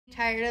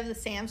tired of the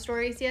Sam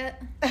stories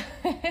yet?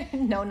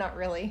 No, not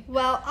really.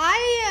 Well,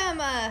 I am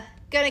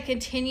going to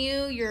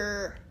continue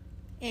your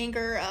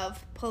anger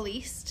of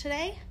police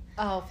today.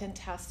 Oh,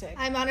 fantastic.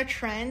 I'm on a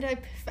trend.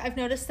 I've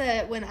noticed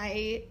that when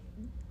I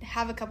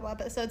have a couple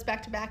episodes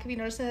back to back, have you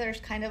noticed that there's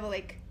kind of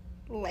a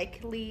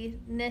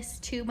likeliness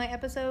to my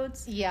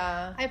episodes?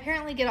 Yeah. I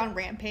apparently get on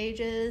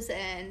rampages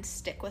and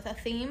stick with a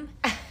theme.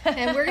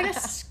 And we're going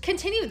to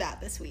continue that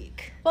this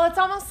week. Well, it's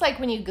almost like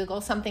when you Google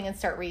something and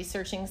start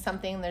researching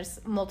something, there's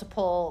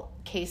multiple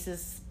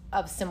cases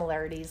of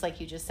similarities,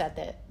 like you just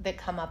said, that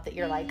come up that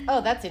you're like,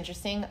 oh, that's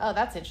interesting. Oh,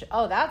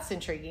 that's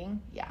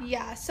intriguing. Yeah.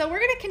 Yeah. So we're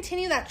going to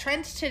continue that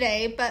trend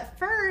today. But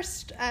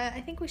first,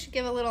 I think we should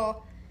give a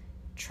little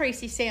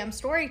Tracy Sam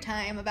story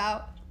time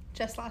about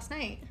just last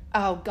night.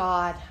 Oh,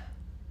 God.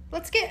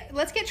 Let's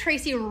get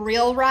Tracy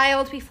real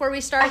riled before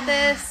we start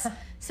this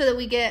so that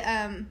we get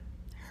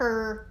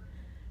her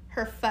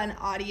fun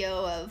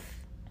audio of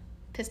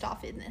pissed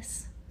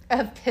offedness.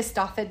 Of pissed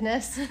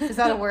offedness? Is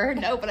that a word?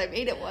 No, but I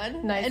made it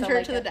one. Nice. Enter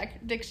it to the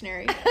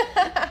dictionary.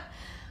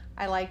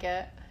 I like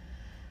it.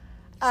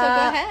 So go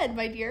ahead,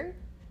 my dear.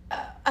 So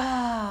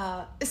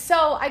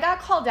I got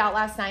called out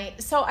last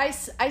night. So I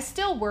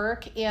still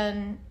work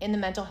in the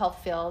mental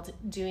health field,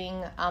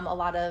 doing a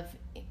lot of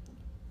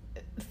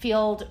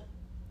field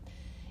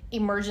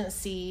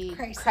emergency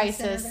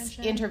crisis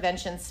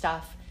intervention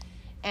stuff.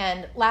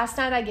 And last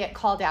night I get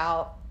called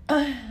out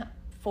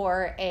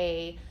for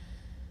a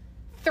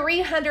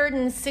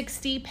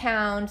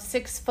 360-pound,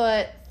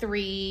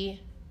 6'3"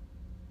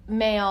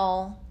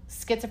 male,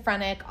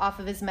 schizophrenic, off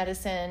of his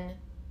medicine,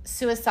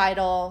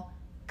 suicidal,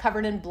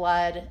 covered in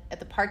blood at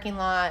the parking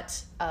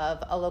lot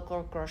of a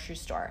local grocery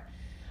store.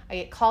 I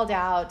get called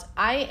out.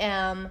 I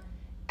am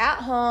at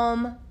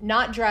home,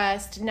 not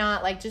dressed,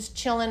 not like just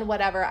chilling,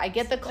 whatever. I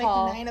get the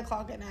call. Like 9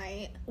 o'clock at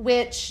night.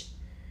 Which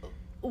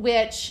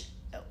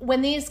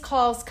when these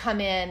calls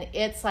come in,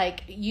 it's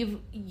like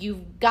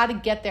you've got to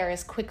get there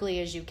as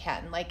quickly as you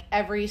can. Like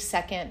every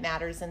second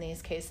matters in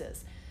these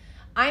cases.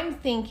 I'm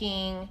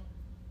thinking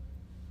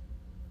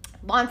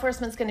law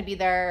enforcement's going to be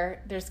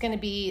there. There's going to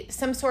be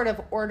some sort of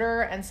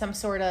order and some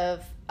sort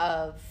of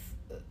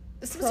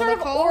some sort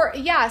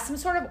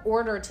of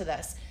order to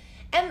this.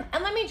 And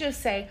let me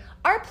just say,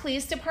 our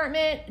police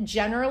department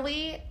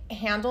generally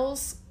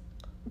handles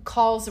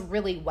calls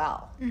really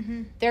well.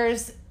 Mm-hmm.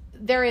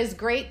 There is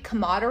great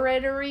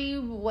camaraderie,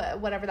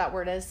 whatever that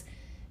word is,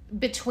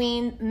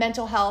 between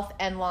mental health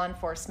and law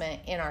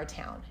enforcement in our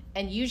town.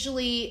 And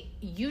usually,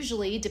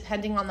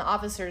 depending on the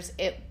officers,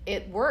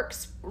 it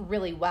works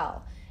really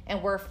well.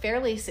 And we're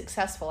fairly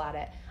successful at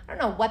it. I don't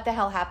know what the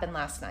hell happened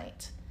last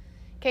night.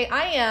 Okay,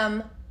 I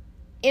am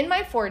in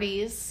my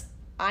 40s.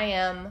 I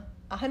am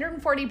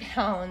 140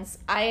 pounds.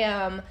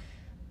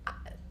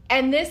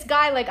 And this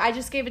guy, like, I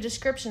just gave a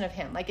description of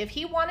him. Like, if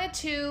he wanted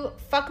to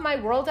fuck my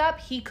world up,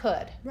 he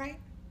could. Right.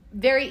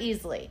 Very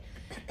easily.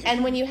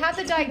 And when you have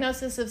the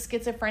diagnosis of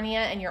schizophrenia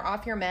and you're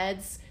off your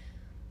meds,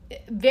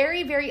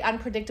 very, very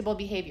unpredictable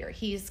behavior.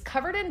 He's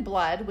covered in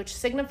blood, which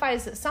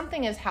signifies that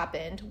something has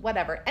happened,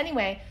 whatever.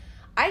 Anyway,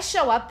 I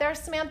show up there,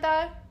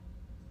 Samantha.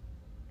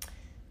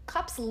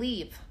 Cops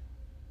leave.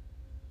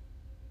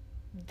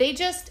 They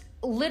just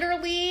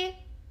literally,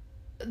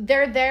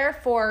 they're there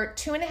for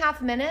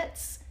 2.5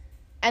 minutes.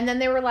 And then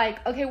they were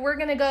like, okay, we're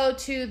going to go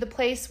to the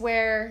place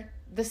where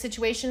the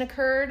situation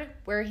occurred,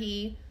 where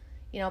he,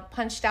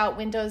 punched out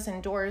windows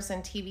and doors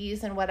and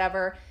TVs and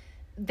whatever.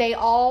 They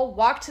all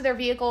walk to their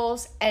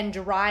vehicles and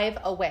drive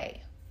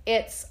away.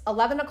 It's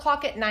 11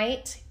 o'clock at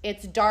night.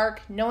 It's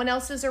dark. No one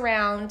else is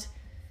around.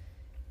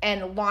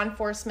 And law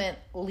enforcement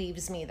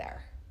leaves me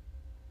there.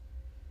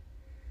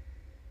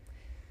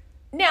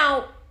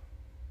 Now,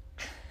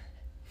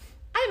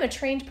 I'm a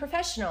trained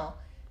professional.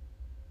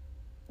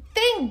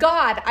 Thank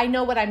God I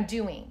know what I'm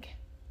doing.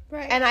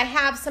 Right. And I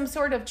have some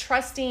sort of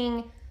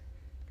trusting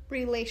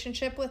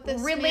relationship with this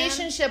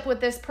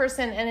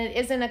person, and it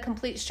isn't a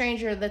complete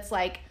stranger that's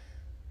like,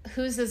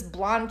 who's this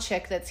blonde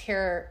chick that's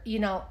here, you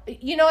know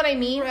what I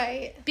mean?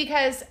 Right.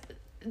 Because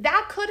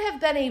that could have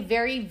been a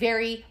very,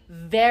 very,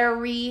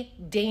 very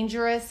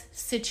dangerous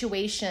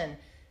situation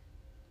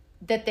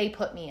that they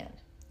put me in.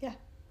 Yeah.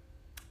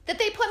 That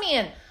they put me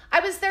in. I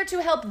was there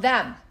to help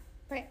them.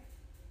 Right.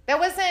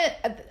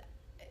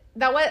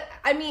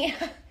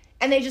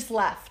 And they just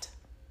left.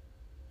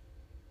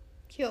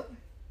 Cute.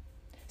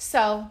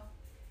 So,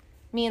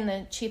 me and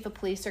the chief of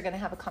police are going to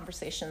have a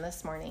conversation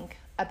this morning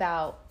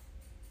about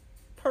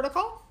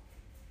protocol?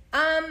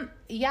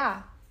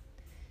 Yeah.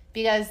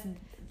 Because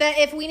that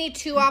if we need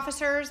 2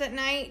 officers at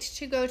night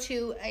to go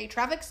to a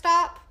traffic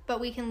stop, but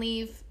we can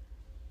leave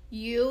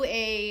you,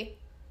 a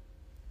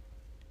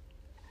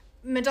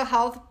mental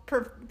health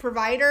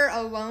provider,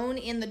 alone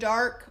in the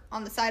dark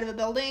on the side of a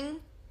building.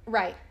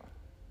 Right.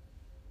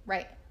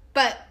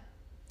 But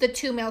the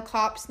 2 male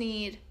cops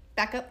need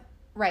backup.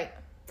 Right.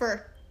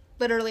 For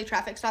literally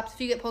traffic stops.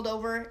 If you get pulled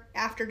over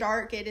after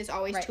dark, it is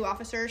always 2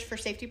 officers for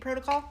safety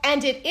protocol.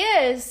 And it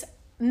is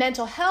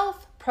mental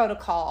health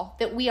protocol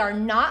that we are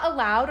not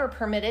allowed or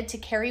permitted to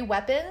carry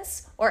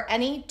weapons or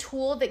any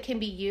tool that can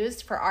be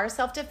used for our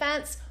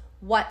self-defense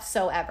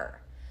whatsoever.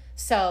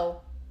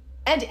 So,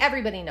 and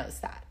everybody knows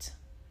that.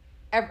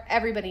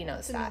 Everybody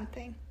knows that. One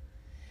thing.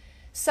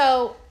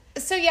 So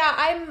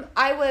yeah,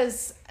 I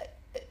was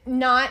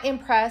not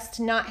impressed,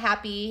 not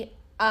happy.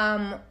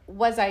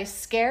 Was I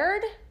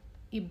scared?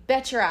 You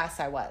bet your ass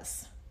I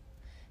was.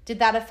 Did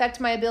that affect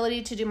my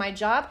ability to do my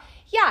job?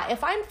 Yeah,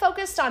 if I'm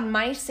focused on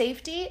my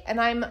safety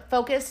and I'm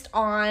focused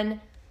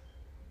on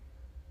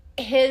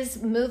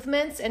his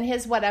movements and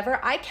his whatever,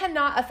 I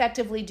cannot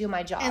effectively do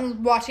my job.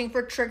 And watching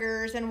for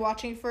triggers and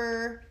watching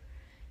for...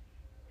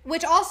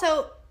 Which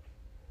also...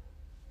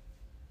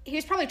 He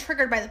was probably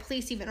triggered by the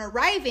police even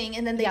arriving,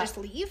 and then they just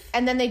leave.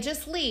 And then they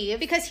just leave.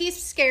 Because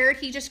he's scared.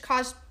 He just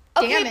caused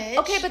damage.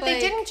 Okay, but they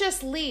didn't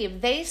just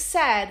leave. They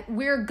said,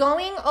 we're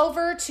going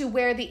over to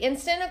where the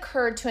incident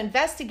occurred to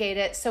investigate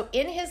it. So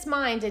in his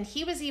mind, and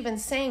he was even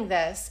saying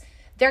this,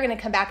 they're going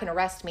to come back and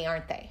arrest me,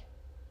 aren't they?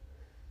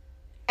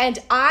 And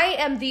I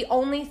am the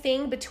only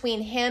thing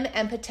between him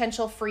and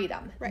potential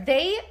freedom. Right.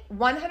 They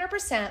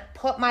 100%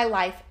 put my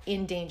life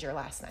in danger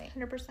last night.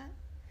 100%.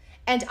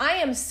 And I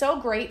am so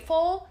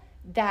grateful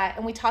that,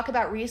 and we talk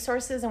about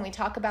resources and we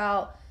talk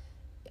about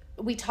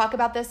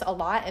this a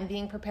lot and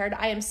being prepared.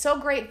 I am so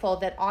grateful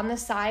that on the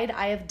side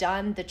I have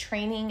done the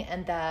training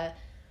and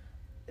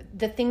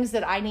the things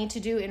that I need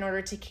to do in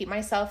order to keep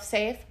myself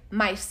safe,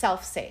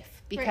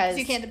 because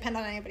you can't depend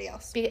on anybody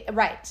else.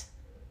 Right.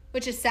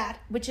 Which is sad.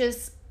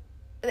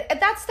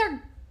 That's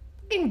their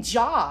fucking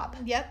job.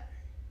 Yep.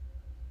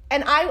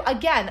 And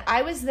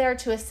I was there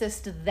to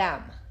assist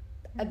them.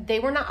 They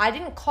were not, I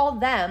didn't call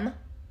them.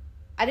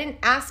 I didn't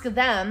ask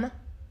them,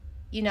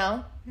 you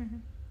know? Mm-hmm.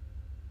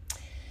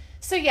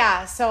 So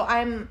yeah, so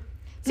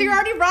you're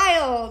already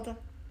riled.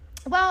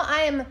 Well,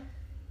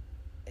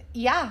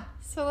 yeah.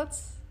 So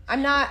I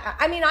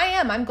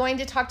am. I'm going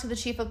to talk to the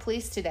chief of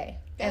police today.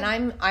 Yeah.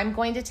 And I'm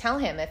going to tell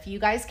him, if you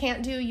guys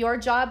can't do your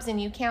jobs and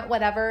you can't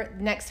whatever,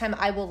 next time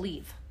I will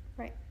leave.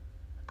 Right.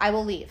 I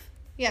will leave.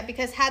 Yeah,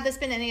 because had this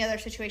been any other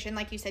situation,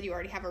 like you said, you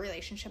already have a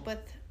relationship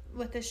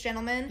with this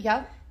gentleman.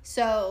 Yep.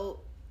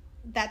 So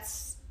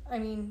that's,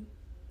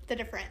 the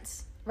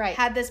difference. Right.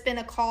 Had this been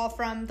a call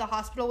from the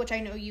hospital, which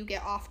I know you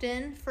get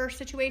often for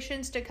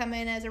situations to come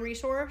in as a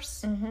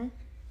resource, mm-hmm.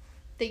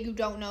 that you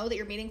don't know, that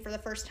you're meeting for the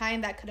first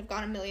time, that could have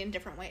gone a million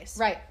different ways.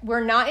 Right.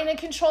 We're not in a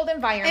controlled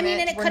environment.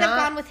 And it could have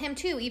gone with him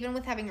too, even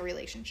with having a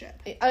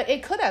relationship.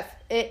 It could have.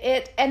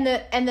 And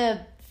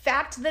the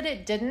fact that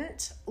it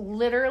didn't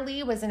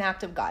literally was an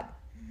act of God.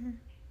 Mm-hmm.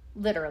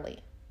 Literally.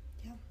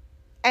 Yeah.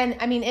 And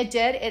it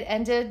did. It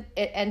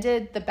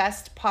ended the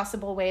best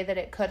possible way that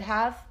it could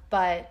have,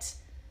 but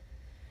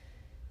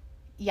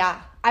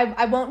yeah,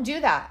 I won't do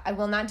that. I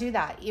will not do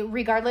that.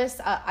 Regardless,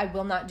 I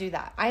will not do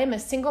that. I am a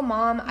single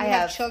mom. You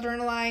have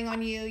children relying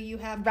on you. You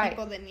have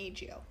people that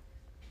need you.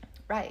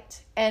 Right.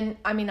 And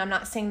I'm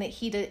not saying that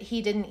he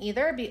didn't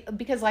either,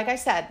 because like I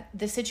said,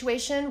 the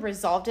situation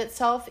resolved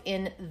itself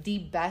in the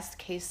best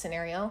case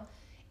scenario.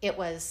 It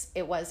was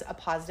a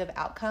positive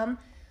outcome.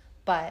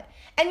 But,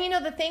 and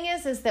the thing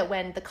is that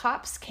when the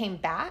cops came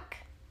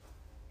back,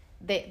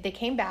 they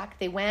came back,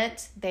 they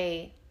went,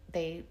 they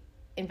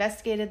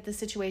investigated the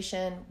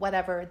situation,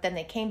 whatever. Then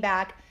they came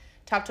back,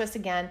 talked to us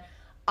again.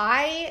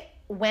 I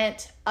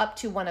went up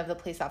to one of the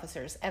police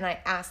officers and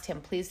I asked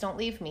him, please don't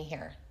leave me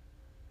here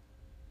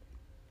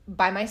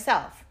by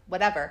myself,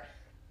 whatever.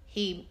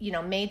 He,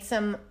 made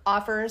some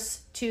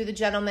offers to the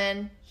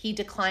gentleman. He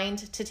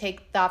declined to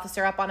take the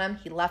officer up on him.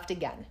 He left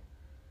again.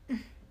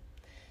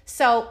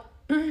 So,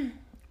 I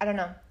don't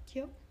know.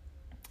 Cute.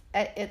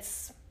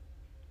 It's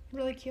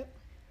really cute.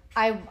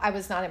 I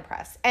was not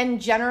impressed.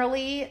 And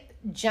generally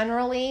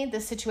the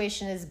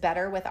situation is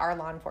better with our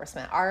law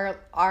enforcement.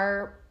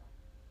 Our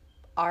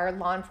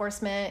law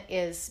enforcement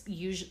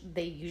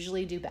they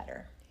usually do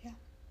better. Yeah.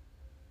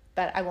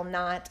 But I will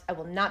not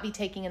be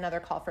taking another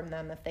call from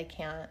them if they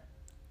can't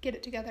get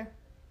it together.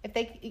 If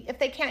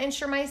they can't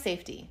ensure my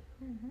safety.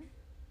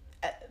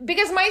 Mm-hmm.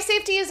 Because my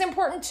safety is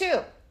important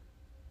too.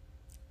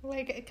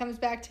 Like, it comes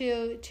back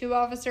to 2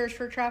 officers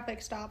for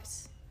traffic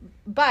stops.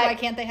 But why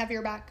can't they have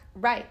your back?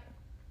 Right.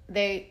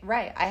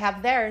 I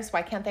have theirs.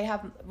 Why can't they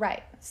have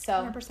right? So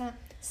 100%.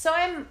 So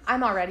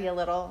I'm already a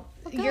little.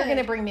 Well, you're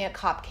gonna bring me a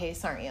cop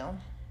case, aren't you?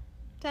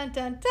 Dun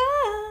dun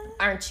dun.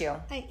 Aren't you?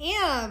 I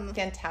am.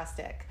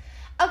 Fantastic.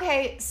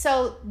 Okay,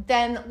 so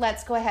then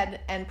let's go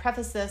ahead and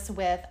preface this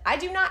with, I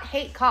do not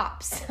hate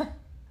cops.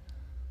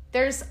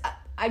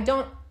 I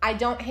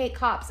don't hate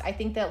cops. I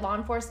think that law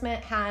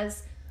enforcement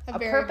has a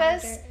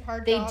purpose.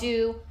 Hard they job.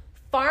 do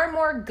far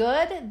more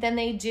good than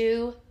they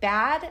do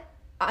bad.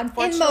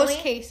 Unfortunately, in most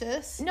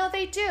cases. No,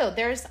 they do.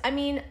 There's,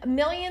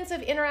 millions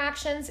of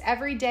interactions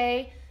every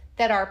day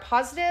that are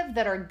positive,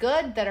 that are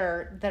good, that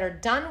are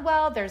done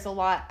well. There's a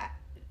lot,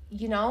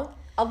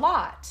 a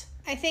lot.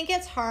 I think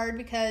it's hard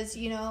because,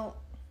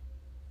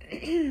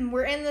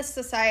 we're in this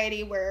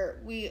society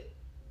where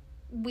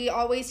we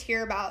always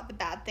hear about the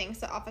bad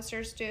things that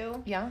officers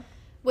do. Yeah.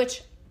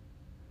 Which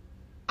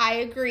I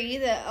agree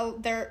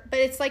that but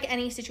it's like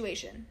any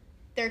situation.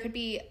 There could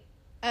be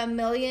a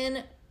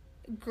million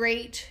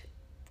great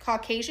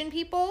Caucasian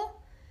people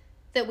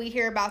that we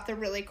hear about, the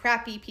really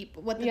crappy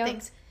people, what the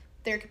things.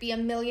 There could be a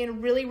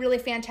million really, really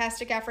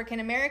fantastic African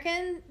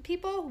American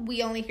people.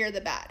 We only hear the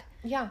bad.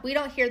 Yeah. We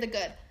don't hear the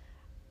good.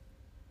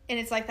 And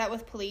it's like that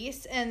with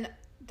police. And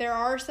there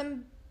are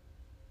some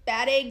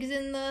bad eggs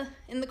in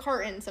the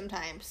carton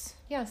sometimes.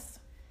 Yes.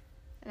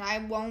 And I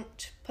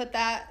won't put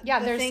that. Yeah,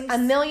 there's a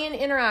million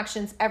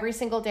interactions every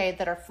single day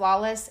that are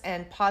flawless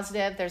and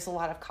positive. There's a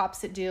lot of cops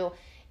that do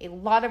a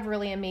lot of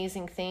really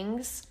amazing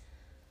things.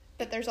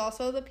 But there's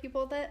also the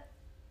people that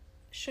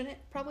shouldn't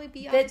probably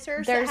be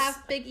officers, that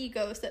have big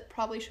egos, that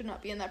probably should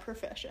not be in that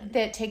profession.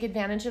 That take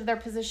advantage of their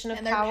position of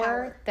and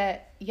power.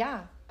 That,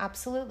 yeah,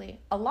 absolutely.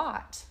 A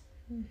lot.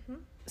 Mm-hmm.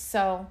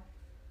 So.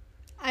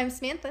 I'm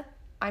Samantha.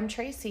 I'm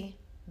Tracy.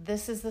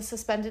 This is the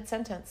suspended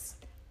sentence.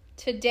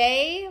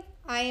 Today,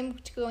 I am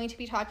going to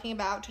be talking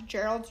about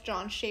Gerald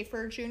John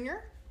Schaefer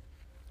Jr.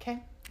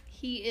 Okay.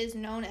 He is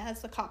known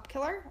as the cop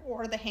killer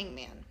or the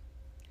hangman.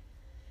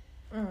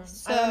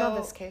 So, I don't know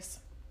this case.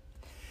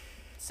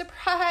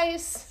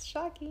 Surprise!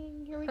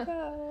 Shocking. Here we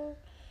go.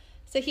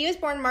 So he was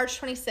born March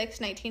 26,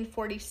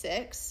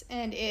 1946,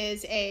 and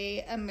is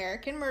a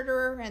American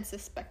murderer and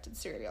suspected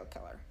serial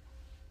killer.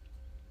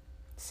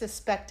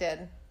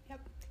 Suspected. Yep.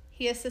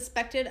 He is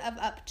suspected of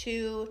up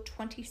to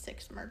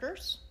 26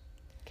 murders.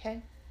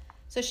 Okay.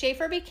 So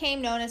Schaefer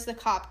became known as the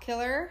cop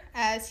killer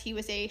as he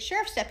was a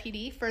sheriff's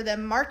deputy for the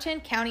Martin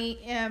County,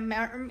 in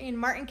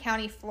Martin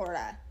County,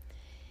 Florida.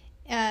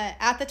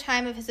 At the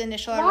time of his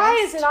initial arrest. Why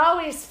is it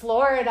always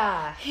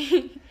Florida?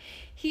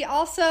 He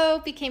also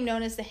became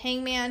known as the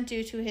hangman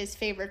due to his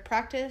favored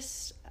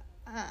practice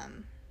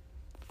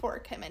for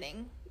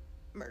committing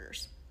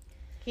murders.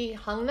 He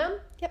hung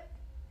them? Yep.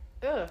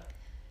 Ugh.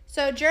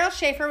 So Gerald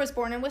Schaefer was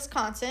born in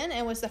Wisconsin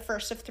and was the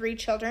first of 3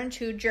 children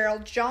to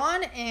Gerald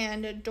John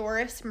and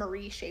Doris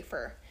Marie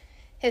Schaefer.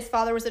 His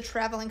father was a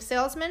traveling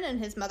salesman and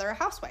his mother a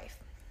housewife.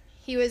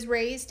 He was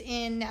raised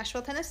in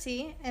Nashville,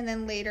 Tennessee, and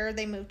then later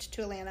they moved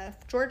to Atlanta,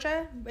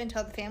 Georgia,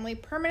 until the family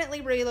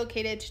permanently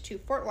relocated to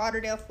Fort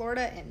Lauderdale,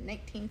 Florida in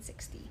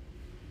 1960.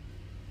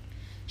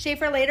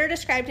 Schaefer later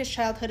described his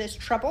childhood as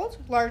troubled,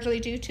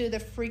 largely due to the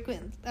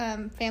frequent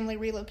family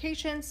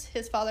relocations,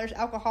 his father's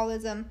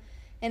alcoholism,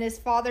 and his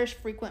father's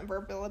frequent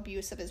verbal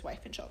abuse of his wife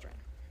and children.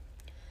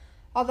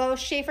 Although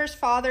Schaefer's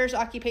father's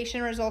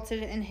occupation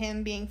resulted in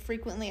him being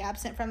frequently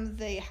absent from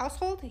the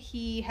household,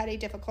 he had a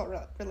difficult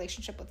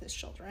relationship with his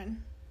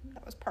children.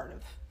 That was part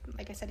of,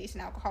 like I said, he's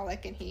an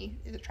alcoholic and he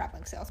is a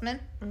traveling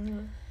salesman.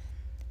 Mm-hmm.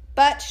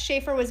 But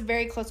Schaefer was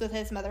very close with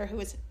his mother, who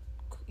was,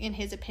 in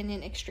his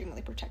opinion,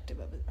 extremely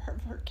protective of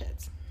her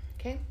kids.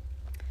 Okay.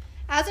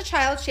 As a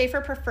child,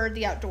 Schaefer preferred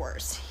the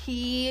outdoors.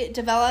 He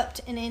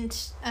developed an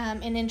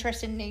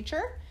interest in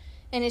nature,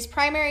 and his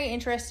primary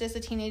interest as a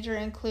teenager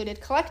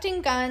included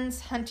collecting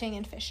guns, hunting,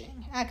 and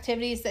fishing,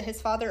 activities that his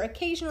father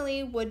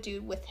occasionally would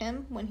do with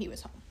him when he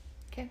was home.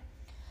 Okay.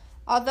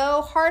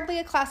 Although hardly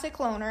a classic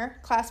loner,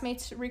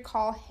 classmates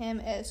recall him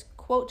as,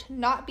 quote,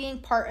 not being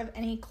part of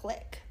any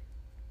clique.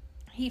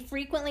 He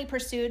frequently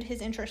pursued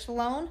his interests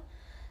alone,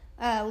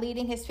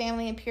 leading his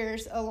family and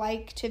peers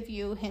alike to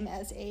view him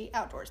as a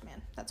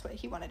outdoorsman. That's what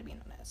he wanted to be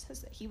known as, is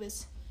that he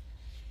was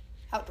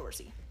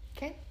outdoorsy.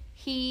 Okay.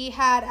 He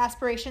had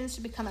aspirations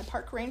to become a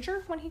park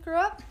ranger when he grew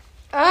up.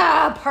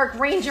 Park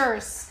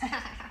rangers!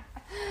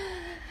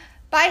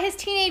 By his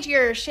teenage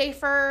years,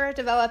 Schaefer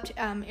developed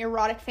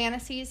erotic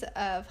fantasies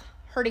of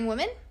hurting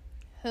women,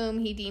 whom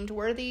he deemed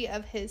worthy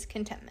of his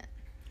contentment.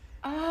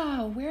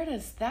 Oh, where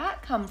does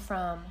that come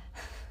from?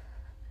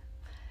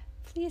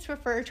 Please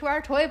refer to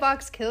our Toy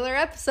Box Killer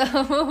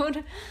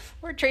episode,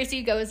 where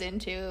Tracy goes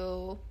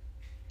into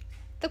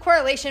the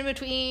correlation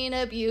between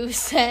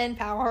abuse and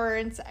power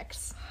and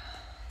sex.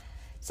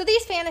 So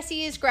these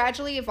fantasies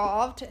gradually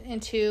evolved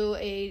into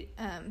a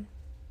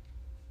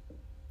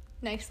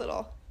nice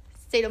little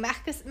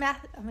sadomasochism.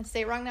 I'm going to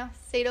say it wrong now.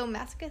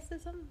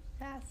 Sadomasochism?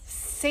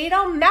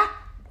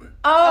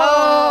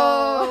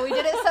 Oh, we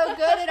did it so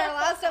good in our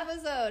last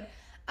episode.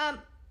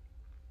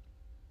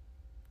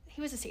 He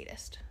was a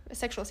sadist, a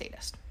sexual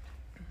sadist.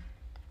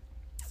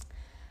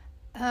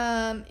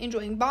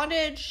 Enjoying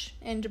bondage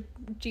and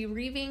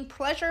deriving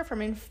pleasure from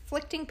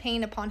inflicting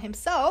pain upon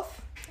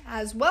himself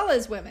as well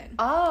as women.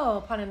 Oh,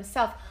 upon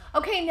himself.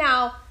 Okay,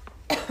 now,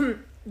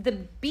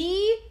 the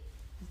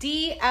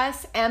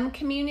BDSM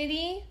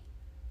community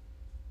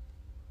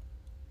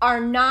are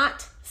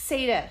not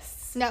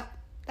sadists. No,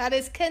 that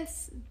is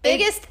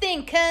biggest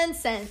thing,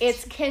 consent.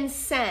 It's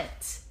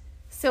consent.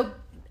 So,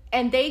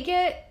 and they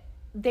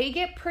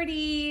get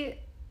pretty,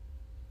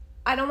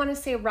 I don't want to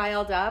say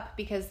riled up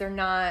because they're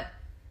not,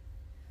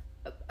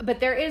 but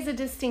there is a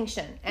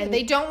distinction. And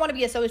they don't want to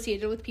be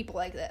associated with people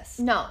like this.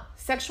 No.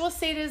 Sexual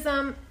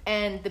sadism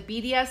and the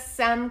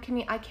BDSM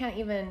community, I can't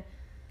even,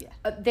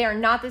 they're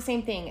not the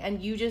same thing.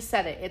 And you just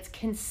said it. It's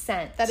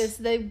consent. That is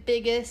the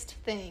biggest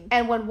thing.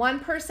 And when one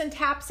person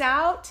taps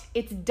out,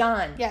 it's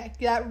done. Yeah,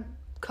 that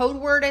code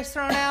word is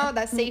thrown out,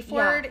 that safe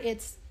word,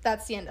 it's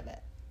that's the end of it.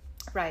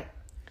 Right.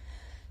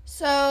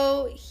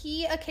 So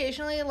he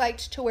occasionally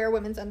liked to wear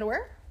women's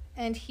underwear,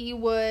 and he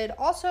would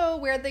also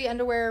wear the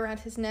underwear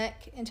around his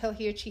neck until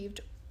he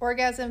achieved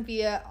orgasm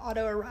via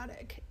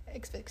autoerotic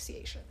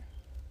asphyxiation.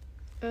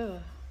 Ugh.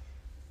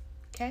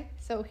 Okay.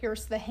 So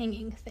here's the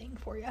hanging thing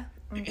for you.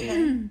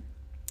 Okay.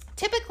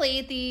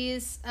 Typically,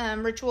 these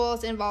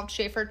rituals involved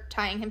Schaefer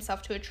tying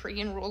himself to a tree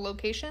in rural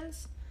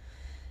locations.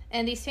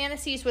 And these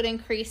fantasies would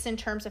increase in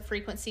terms of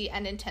frequency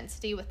and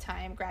intensity with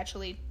time,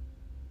 gradually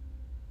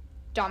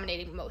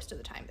dominating most of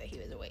the time that he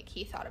was awake.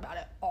 He thought about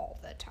it all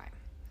the time.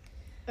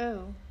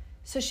 Oh.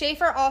 So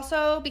Schaefer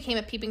also became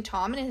a peeping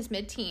Tom in his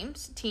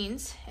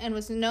mid-teens and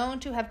was known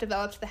to have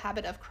developed the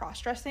habit of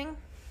cross-dressing.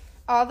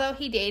 Although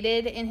he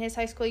dated in his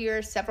high school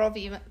years, several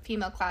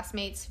female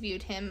classmates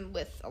viewed him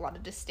with a lot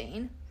of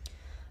disdain.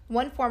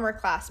 One former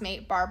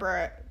classmate,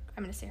 Barbara,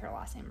 I'm going to say her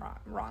last name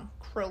wrong,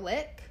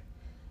 Krolik,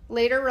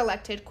 later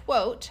relected,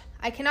 quote,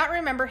 "I cannot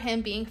remember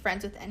him being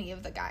friends with any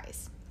of the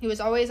guys. He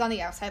was always on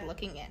the outside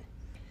looking in.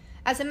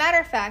 As a matter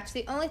of fact,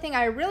 the only thing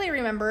I really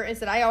remember is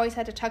that I always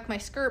had to tuck my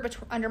skirt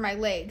under my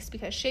legs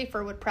because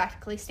Schaefer would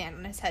practically stand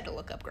on his head to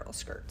look up girls'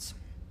 skirts."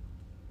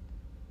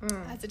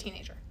 As a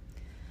teenager.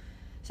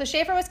 So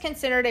Schaefer was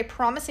considered a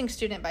promising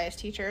student by his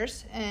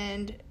teachers,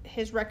 and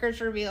his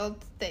records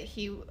revealed that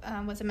he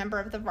was a member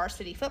of the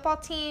varsity football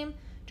team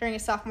during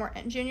his sophomore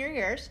and junior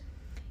years.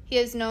 He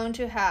is known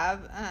to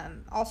have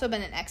also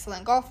been an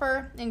excellent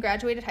golfer and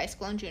graduated high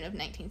school in June of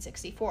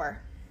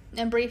 1964,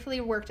 and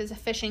briefly worked as a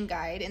fishing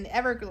guide in the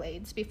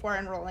Everglades before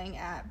enrolling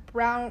at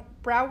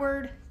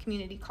Broward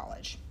Community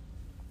College.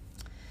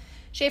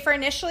 Schaefer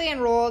initially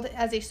enrolled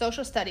as a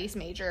social studies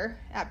major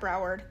at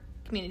Broward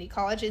Community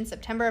College in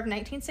September of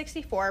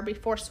 1964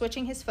 before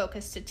switching his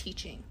focus to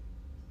teaching.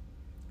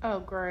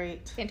 Oh,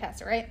 great.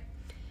 Fantastic, right?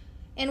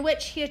 In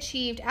which he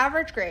achieved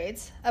average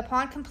grades.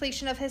 Upon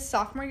completion of his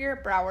sophomore year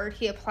at Broward,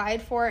 he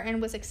applied for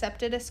and was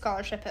accepted a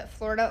scholarship at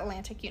Florida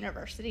Atlantic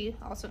University,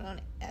 also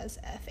known as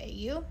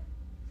FAU,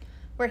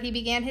 where he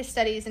began his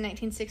studies in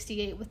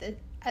 1968 with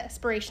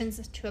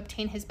aspirations to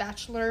obtain his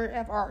Bachelor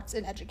of Arts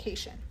in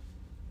Education.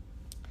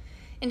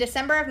 In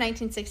December of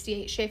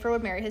 1968, Schaefer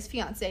would marry his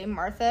fiancée,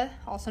 Martha,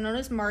 also known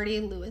as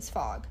Marty Lewis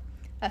Fogg,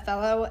 a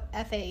fellow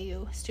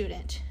FAU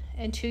student,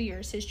 and 2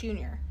 years his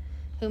junior,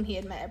 whom he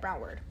had met at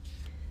Broward.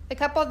 The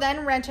couple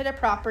then rented a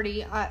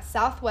property at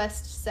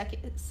Southwest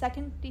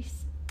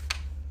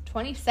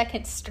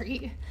 22nd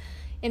Street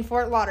in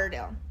Fort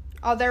Lauderdale.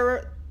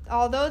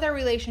 Although their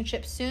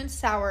relationship soon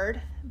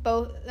soured,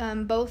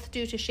 both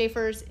due to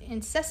Schaefer's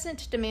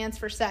incessant demands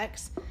for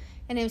sex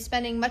and him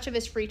spending much of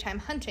his free time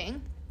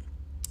hunting,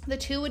 the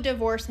two would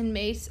divorce on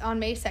May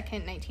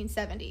 2nd,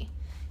 1970,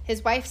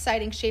 his wife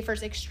citing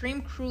Schaefer's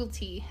extreme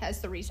cruelty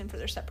as the reason for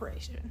their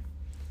separation.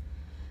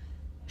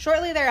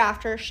 Shortly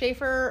thereafter,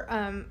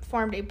 Schaefer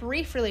formed a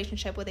brief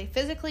relationship with a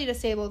physically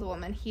disabled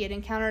woman he had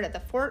encountered at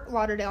the Fort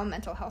Lauderdale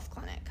Mental Health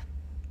Clinic,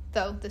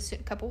 though the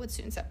couple would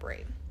soon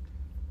separate.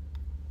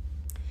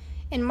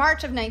 In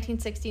March of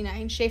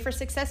 1969, Schaefer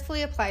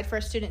successfully applied for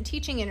a student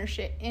teaching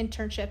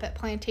internship at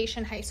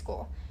Plantation High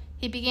School.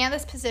 He began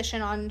this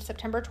position on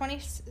September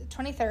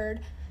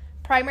 23rd,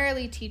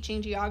 primarily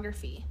teaching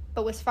geography,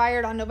 but was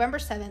fired on November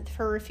 7th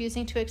for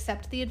refusing to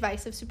accept the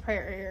advice of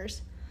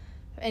superiors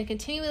and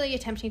continually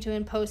attempting to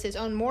impose his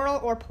own moral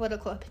or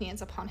political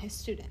opinions upon his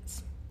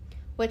students,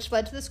 which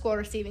led to the school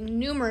receiving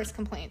numerous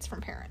complaints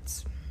from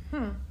parents.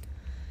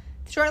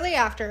 Shortly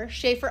after,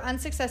 Schaefer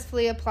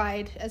unsuccessfully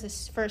applied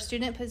for a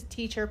student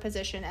teacher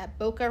position at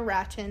Boca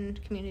Raton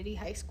Community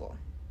High School.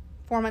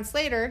 4 months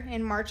later,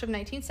 in March of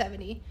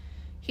 1970,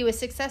 he was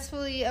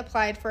successfully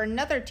applied for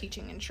another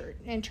teaching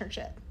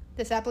internship.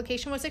 This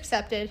application was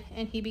accepted,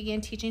 and he began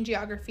teaching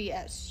geography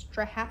at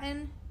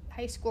Strahan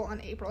High School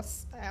on April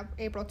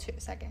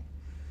 2nd.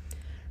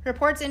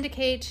 Reports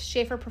indicate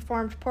Schaefer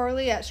performed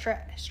poorly at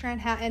Strahan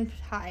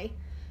High,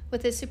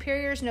 with his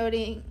superiors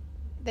noting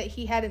that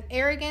he had an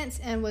arrogance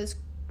and was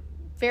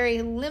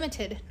very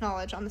limited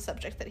knowledge on the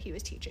subject that he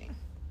was teaching.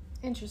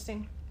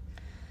 Interesting.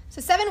 So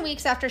 7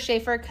 weeks after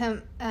Schaefer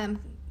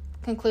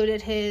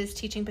concluded his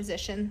teaching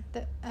position,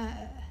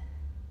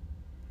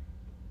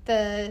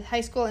 the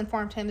high school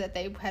informed him that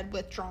they had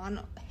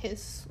withdrawn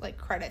his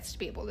credits to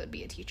be able to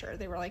be a teacher.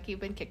 They were like, "You've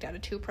been kicked out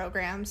of 2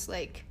 programs.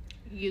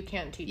 You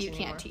can't teach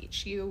anymore. Can't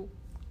teach.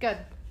 Good.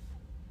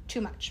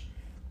 Too much."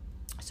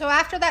 So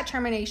after that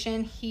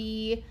termination,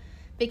 he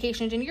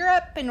vacationed in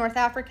Europe and North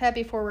Africa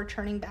before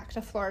returning back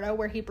to Florida,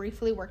 where he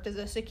briefly worked as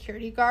a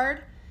security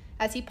guard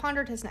as he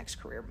pondered his next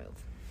career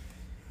move.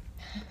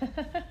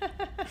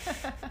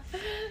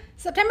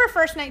 September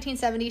 1st,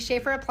 1970,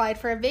 Schaefer applied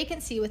for a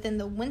vacancy within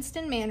the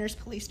Winston Manors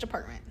Police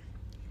Department.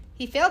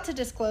 He failed to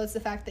disclose the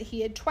fact that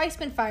he had twice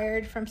been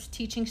fired from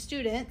teaching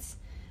students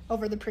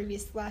over the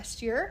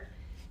last year,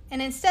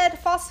 and instead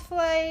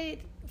falsely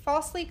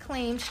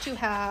claimed to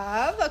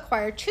have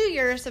acquired 2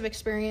 years of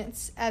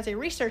experience as a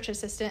research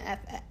assistant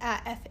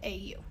at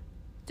FAU.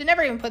 So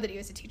never even put that he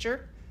was a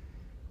teacher.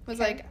 Was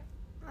like,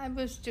 I've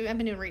been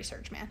doing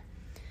research, man.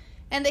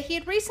 And that he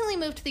had recently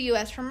moved to the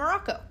U.S. from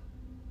Morocco.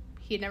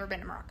 he had never been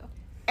to Morocco.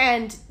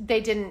 And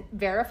they didn't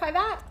verify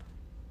that?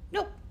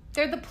 Nope.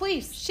 They're the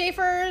police.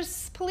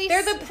 Schaefer's police.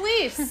 They're the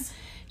police.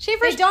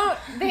 Schaefer's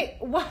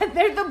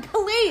They're the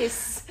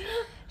police.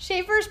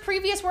 Schaefer's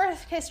previous work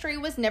history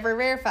was never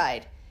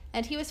verified,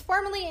 and he was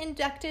formally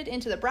inducted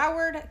into the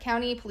Broward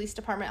County Police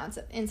Department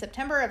in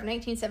September of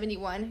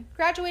 1971,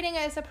 graduating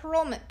as a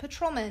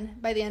patrolman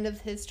by the end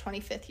of his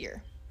 25th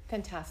year.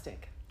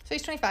 Fantastic. So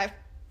he's 25.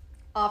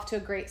 Off to a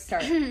great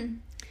start.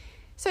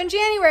 So in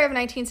January of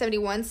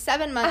 1971,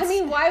 7 months... I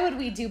mean, why would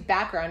we do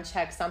background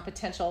checks on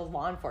potential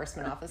law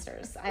enforcement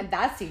officers?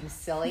 That seems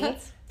silly.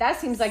 That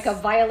seems like a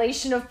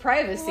violation of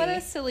privacy. What a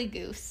silly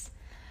goose.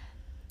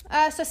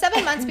 So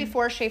 7 months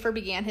before Schaefer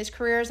began his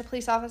career as a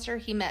police officer,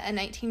 he met a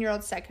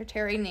 19-year-old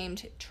secretary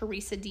named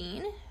Teresa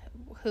Dean,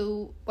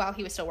 while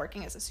he was still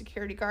working as a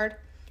security guard.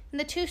 And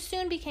the two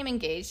soon became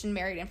engaged and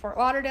married in Fort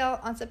Lauderdale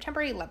on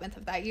September 11th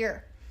of that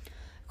year.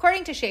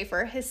 According to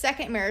Schaefer, his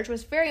second marriage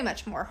was very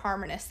much more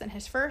harmonious than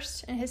his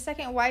first, and his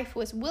second wife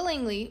was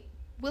willingly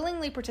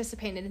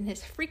participated in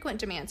his frequent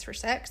demands for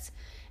sex,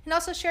 and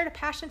also shared a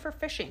passion for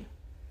fishing.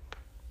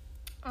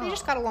 They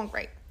just got along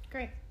great.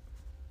 Great.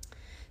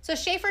 So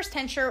Schaefer's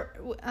tenure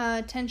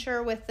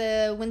with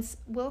the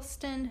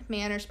Williston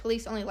Manors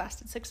Police only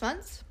lasted 6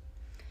 months.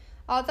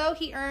 Although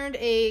he earned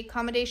a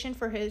commendation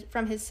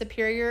from his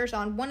superiors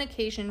on one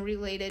occasion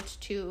related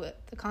to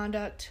the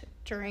conduct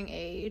during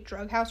a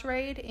drug house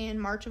raid in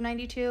March of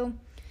 92,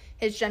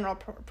 his general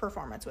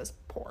performance was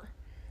poor.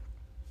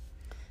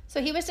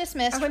 So he was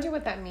dismissed. I wonder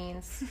what that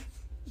means.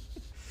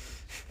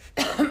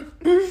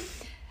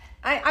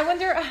 I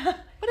wonder...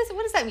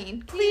 What does that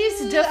mean?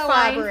 Please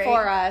define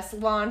for us,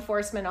 law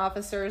enforcement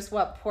officers,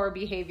 what poor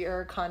behavior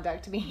or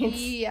conduct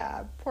means.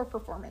 Yeah, poor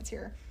performance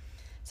here.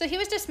 So he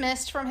was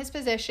dismissed from his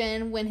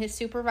position when his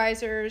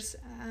supervisors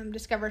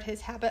discovered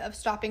his habit of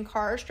stopping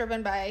cars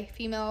driven by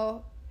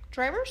female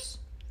drivers,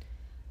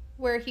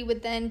 where he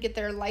would then get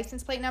their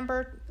license plate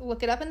number,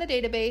 look it up in the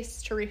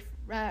database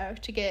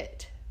to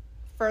get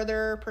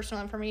further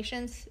personal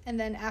information, and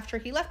then after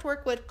he left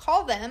work would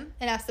call them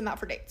and ask them out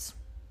for dates.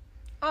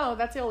 Oh,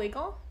 that's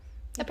illegal?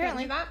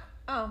 Apparently. That?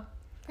 Oh.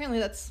 Apparently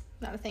that's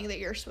not a thing that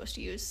you're supposed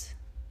to use,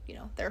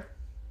 their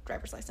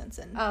driver's license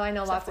and I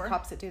know lots of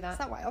cops that do that. It's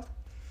not wild.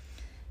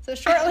 So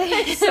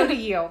shortly... So do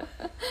you.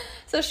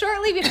 So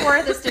shortly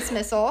before this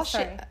dismissal,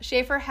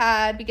 Schaefer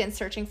had begun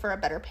searching for a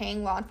better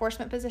paying law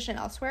enforcement position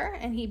elsewhere,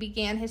 and he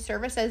began his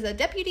service as a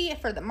deputy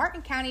for the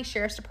Martin County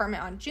Sheriff's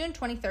Department on June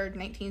 23rd,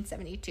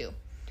 1972.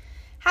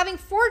 Having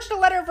forged a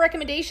letter of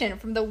recommendation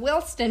from the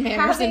Williston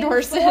Manors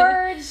endorsement.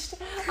 Forged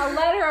a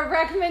letter of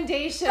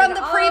recommendation from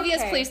the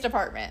previous police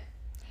department.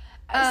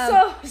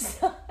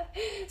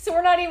 So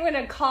we're not even going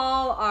to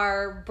call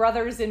our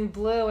brothers in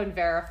blue and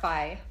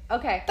verify.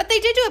 Okay. But they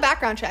did do a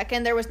background check,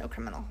 and there was no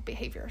criminal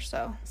behavior,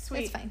 so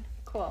Sweet. It's fine.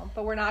 Cool.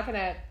 But we're not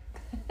going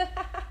to...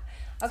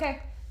 Okay.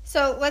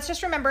 So let's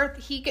just remember,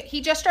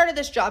 he just started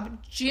this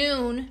job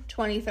June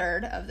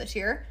 23rd of this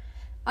year.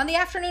 On the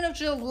afternoon of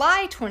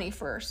July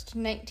 21st,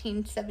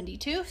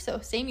 1972, so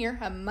same year,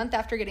 a month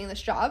after getting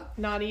this job.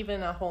 Not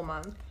even a whole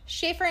month.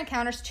 Schaefer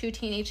encounters two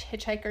teenage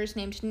hitchhikers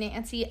named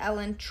Nancy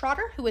Ellen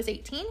Trotter, who was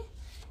 18,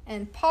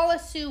 and Paula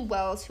Sue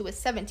Wells, who was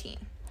 17,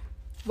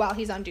 while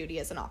he's on duty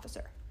as an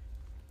officer.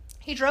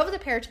 He drove the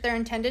pair to their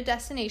intended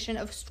destination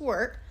of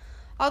Stuart,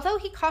 although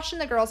he cautioned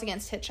the girls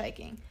against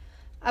hitchhiking.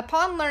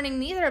 Upon learning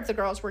neither of the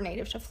girls were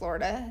native to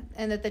Florida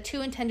and that the two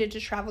intended to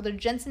travel to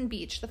Jensen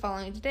Beach the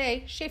following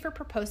day, Schaefer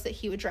proposed that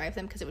he would drive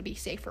them because it would be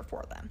safer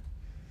for them.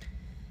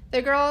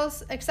 The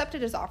girls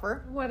accepted his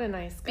offer. What a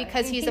nice guy.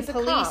 Because he's a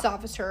police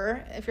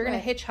officer. If you're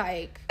going to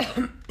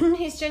hitchhike...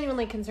 He's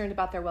genuinely concerned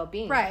about their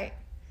well-being. Right.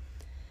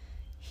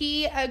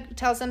 He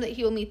tells them that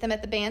he will meet them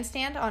at the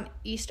bandstand on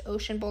East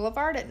Ocean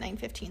Boulevard at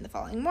 9:15 the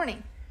following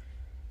morning.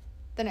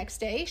 The next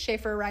day,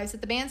 Schaefer arrives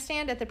at the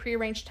bandstand at the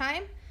prearranged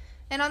time,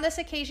 and on this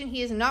occasion,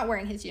 he is not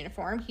wearing his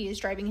uniform. He is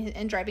driving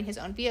his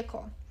own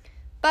vehicle.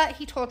 But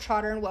he told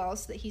Trotter and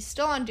Wells that he's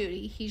still on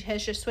duty. He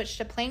has just switched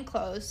to plain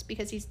clothes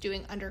because he's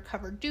doing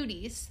undercover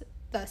duties.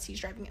 Thus, he's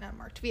driving an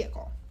unmarked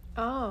vehicle.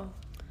 Oh.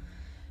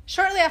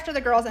 Shortly after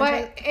the girls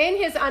enter... But in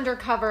his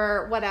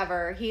undercover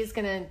whatever, he's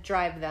going to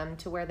drive them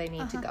to where they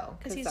need to go.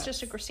 Because he's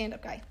just a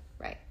stand-up guy.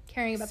 Right.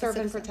 Caring about Serve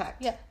the and citizens.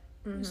 protect. Yeah.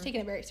 He's taking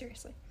it very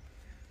seriously.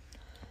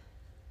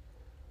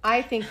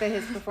 I think that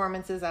his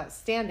performance is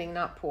outstanding,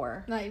 not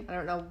poor. No, I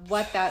don't know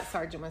what that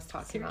sergeant was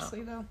talking about.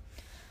 Seriously, though.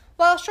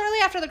 Well, shortly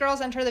after the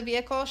girls enter the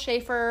vehicle,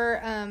 Schaefer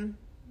kind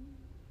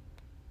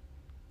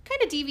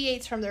of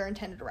deviates from their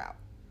intended route.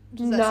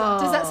 Does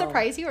that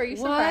surprise you? Are you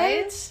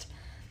surprised?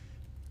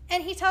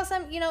 And he tells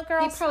them,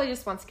 girls... He probably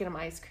just wants to get them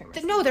ice cream.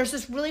 No, there's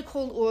this really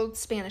cool old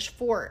Spanish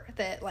fort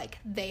that,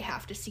 they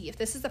have to see. If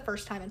this is the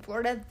first time in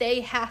Florida, they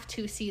have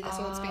to see this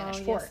old Spanish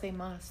fort. Yes, they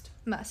must.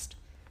 Must.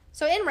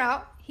 So en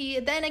route, he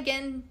then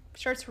again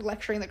starts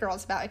lecturing the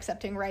girls about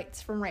accepting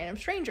rights from random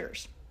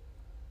strangers.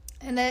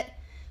 And that,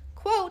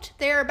 quote,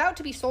 they are about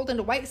to be sold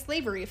into white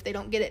slavery if they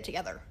don't get it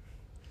together.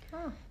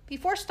 Oh.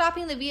 Before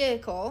stopping the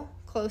vehicle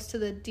close to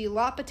the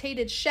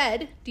dilapidated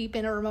shed deep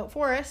in a remote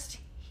forest,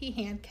 he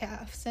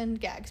handcuffs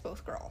and gags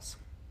both girls.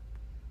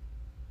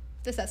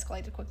 This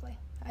escalated quickly.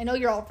 I know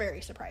you're all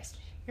very surprised.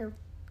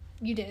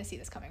 You didn't see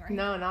this coming, right?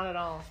 No, not at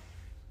all.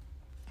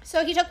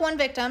 So he took one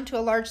victim to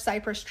a large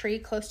cypress tree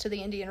close to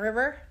the Indian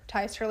River,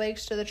 ties her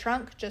legs to the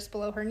trunk just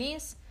below her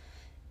knees,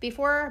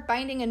 before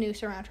binding a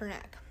noose around her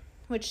neck,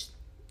 which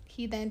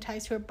he then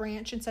ties to a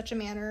branch in such a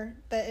manner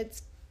that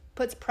it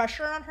puts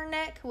pressure on her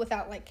neck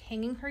without, like,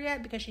 hanging her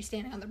yet because she's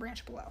standing on the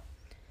branch below.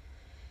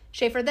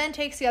 Schaefer then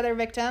takes the other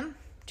victim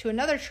to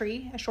another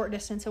tree a short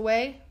distance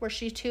away, where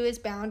she too is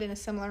bound in a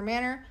similar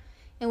manner,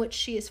 in which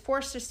she is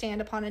forced to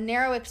stand upon a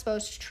narrow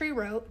exposed tree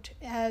root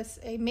as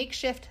a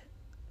makeshift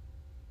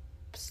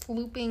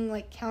slooping,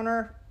 like,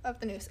 counter of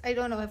the noose. I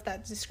don't know if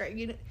that's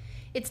described.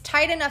 It's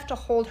tight enough to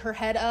hold her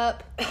head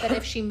up that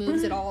if she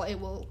moves at all, it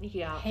will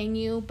hang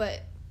you,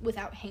 but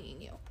without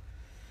hanging you.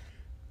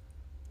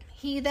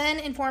 He then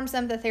informs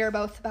them that they are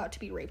both about to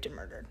be raped and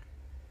murdered.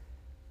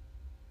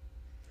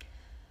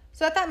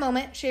 So at that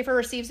moment, Schaefer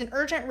receives an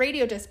urgent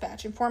radio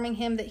dispatch informing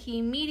him that he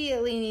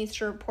immediately needs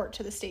to report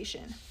to the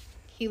station.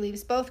 He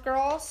leaves both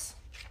girls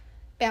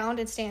bound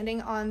and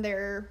standing on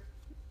their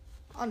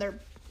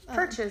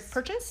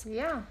perches.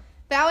 Yeah.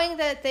 Vowing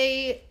that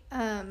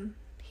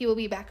he will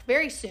be back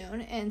very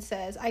soon, and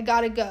says, I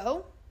gotta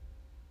go,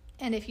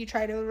 and if you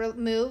try to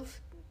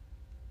move,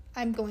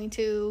 I'm going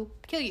to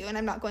kill you, and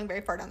I'm not going very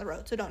far down the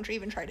road, so don't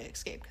even try to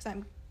escape, because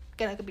I'm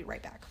gonna be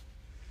right back.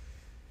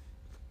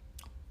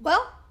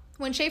 Well,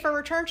 when Schaefer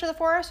returned to the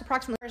forest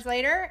approximately hours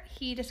later,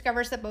 he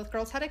discovers that both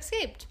girls had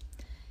escaped.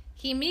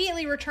 He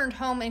immediately returned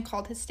home and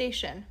called his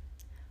station,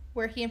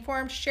 where he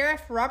informed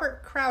Sheriff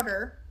Robert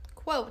Crowder,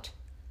 quote,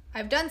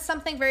 I've done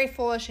something very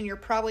foolish and you're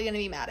probably going to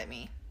be mad at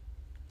me.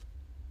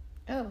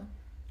 Oh.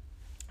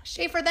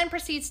 Schaefer then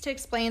proceeds to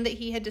explain that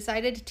he had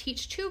decided to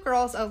teach two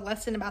girls a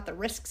lesson about the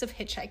risks of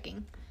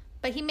hitchhiking,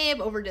 but he may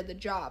have overdid the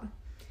job.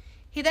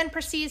 He then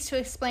proceeds to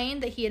explain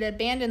that he had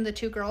abandoned the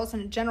two girls in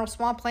a general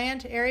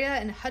swampland area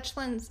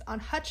on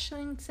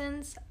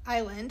Hutchinson's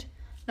Island,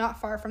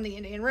 not far from the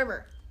Indian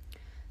River.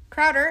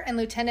 Crowder and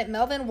Lieutenant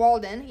Melvin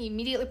Walden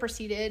immediately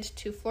proceeded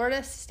to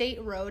Florida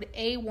State Road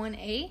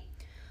A1A,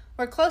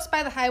 where close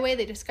by the highway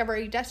they discover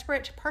a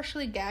desperate,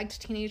 partially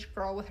gagged teenage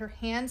girl with her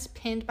hands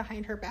pinned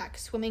behind her back,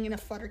 swimming in a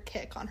flutter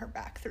kick on her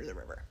back through the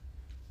river.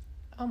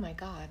 Oh my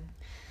God.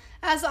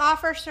 As the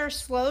officers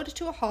slowed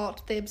to a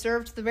halt, they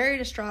observed the very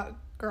distraught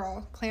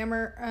girl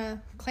clamber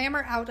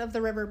out of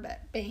the river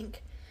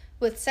bank,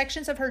 with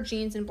sections of her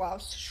jeans and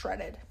blouse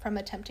shredded from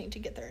attempting to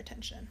get their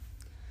attention.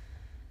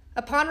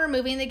 Upon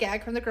removing the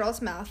gag from the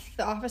girl's mouth,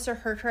 the officer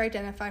heard her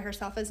identify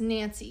herself as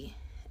Nancy,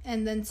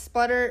 and then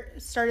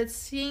started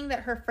seeing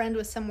that her friend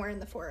was somewhere in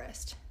the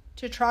forest.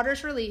 To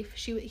Trotter's relief,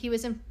 she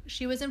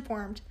was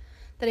informed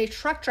that a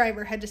truck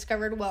driver had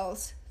discovered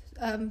Wells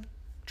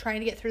trying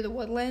to get through the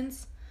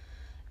woodlands,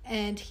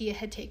 and he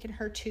had taken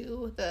her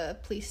to the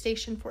police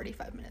station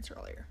 45 minutes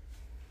earlier.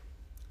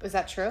 Was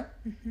that true?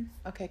 Mm-hmm.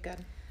 Okay,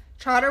 good.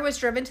 Trotter was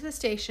driven to the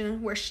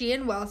station, where she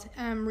and Wells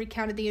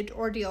recounted the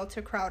ordeal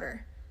to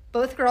Crowder.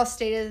 Both girls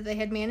stated that they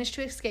had managed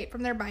to escape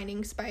from their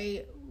bindings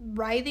by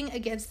writhing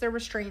against their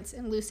restraints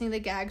and loosening the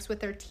gags with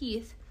their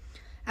teeth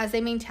as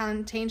they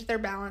maintained their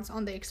balance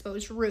on the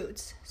exposed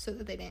roots so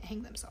that they didn't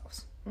hang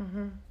themselves.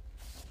 Mm-hmm.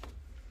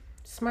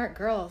 Smart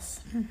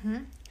girls. Mm-hmm.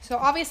 So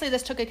obviously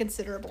this took a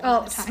considerable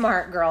amount of time.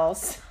 Smart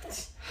girls.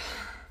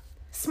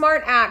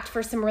 Smart act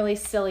for some really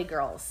silly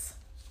girls.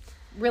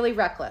 Really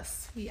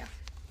reckless. Yeah.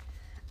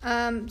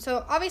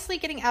 So obviously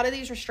getting out of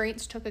these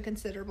restraints took a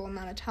considerable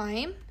amount of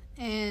time.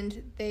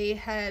 And they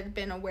had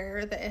been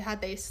aware that had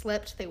they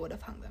slipped, they would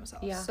have hung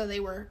themselves. Yeah. So they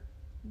were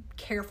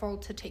careful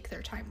to take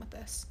their time with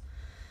this.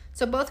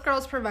 So both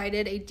girls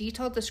provided a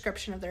detailed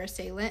description of their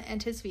assailant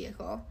and his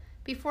vehicle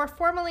before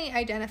formally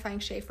identifying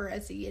Schaefer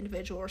as the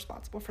individual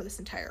responsible for this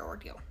entire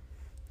ordeal.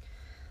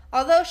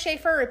 Although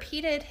Schaefer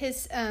repeated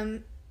his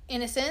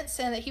innocence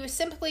and that he was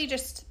simply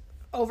just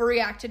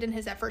overreacted in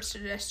his efforts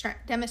to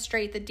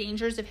demonstrate the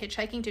dangers of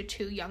hitchhiking to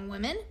two young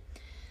women,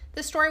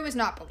 the story was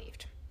not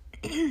believed.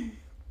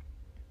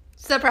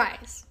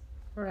 Surprise.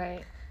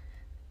 Right.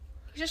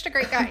 He's just a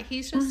great guy.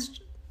 He's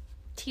just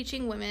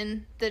teaching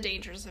women the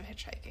dangers of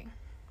hitchhiking.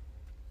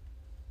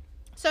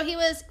 So he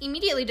was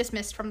immediately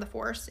dismissed from the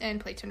force and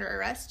placed under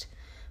arrest,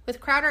 with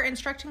Crowder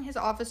instructing his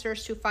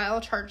officers to file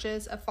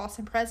charges of false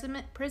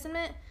imprisonment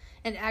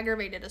and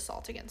aggravated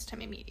assault against him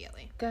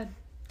immediately. Good.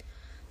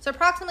 So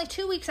approximately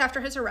 2 weeks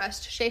after his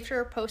arrest,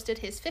 Schaefer posted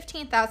his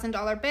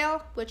 $15,000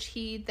 bail, which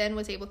he then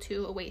was able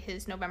to await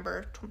his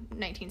November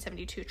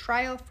 1972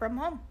 trial from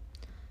home.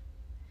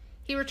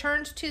 He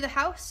returned to the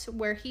house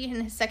where he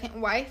and his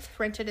second wife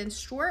rented in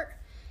Stuart,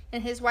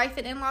 and his wife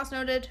and in-laws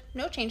noted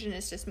no change in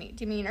his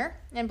demeanor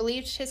and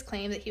believed his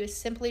claim that he was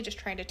simply just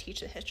trying to teach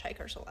the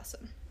hitchhikers a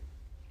lesson.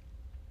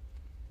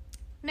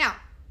 Now,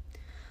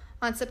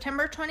 on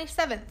September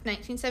 27th,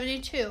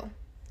 1972,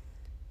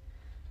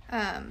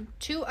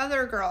 two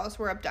other girls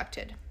were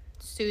abducted.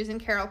 Susan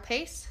Carol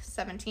Pace,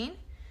 17,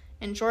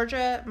 and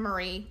Georgia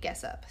Marie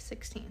Gessup,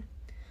 16.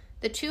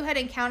 The two had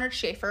encountered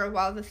Schaefer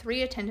while the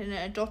three attended an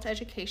adult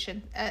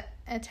education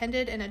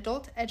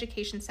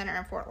center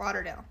in Fort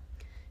Lauderdale.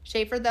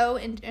 Schaefer, though,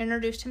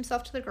 introduced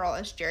himself to the girl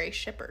as Jerry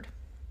Shepard.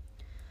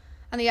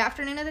 On the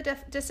afternoon of the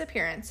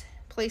disappearance,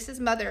 Place's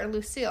mother,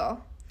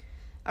 Lucille,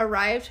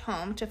 arrived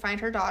home to find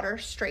her daughter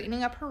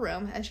straightening up her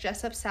room as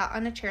Jessup sat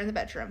on a chair in the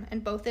bedroom,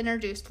 and both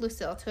introduced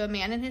Lucille to a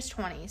man in his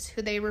 20s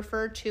who they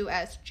referred to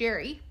as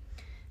Jerry,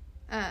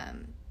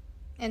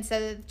 and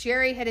said that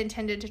Jerry had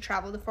intended to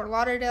travel to Fort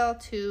Lauderdale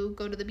to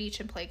go to the beach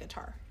and play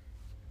guitar.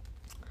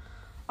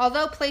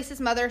 Although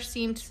Place's mother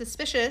seemed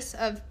suspicious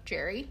of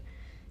Jerry,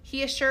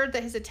 he assured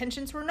that his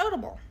attentions were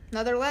notable.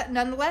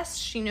 Nonetheless,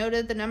 she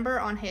noted the number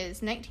on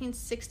his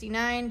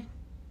 1969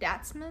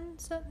 Datsun.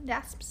 It's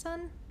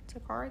a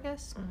car, I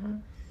guess. Mm-hmm.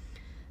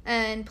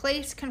 And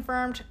Place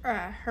confirmed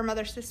her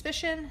mother's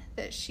suspicion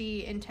that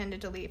she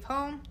intended to leave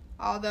home,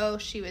 although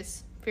she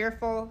was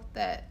fearful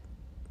that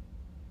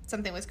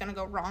something was going to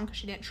go wrong because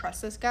she didn't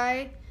trust this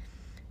guy.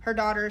 Her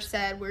daughter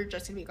said, "We're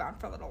just going to be gone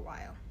for a little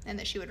while," and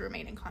that she would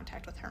remain in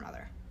contact with her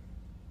mother.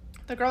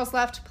 The girls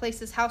left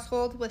Place's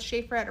household with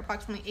Schaefer at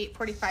approximately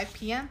 8:45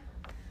 p.m.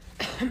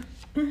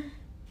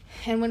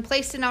 And when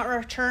Place did not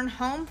return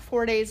home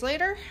 4 days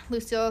later,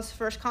 Lucille's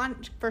first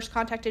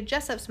contacted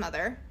Jessup's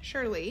mother,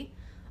 Shirley,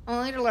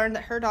 only to learn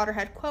that her daughter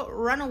had, quote,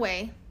 run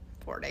away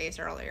 4 days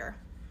earlier.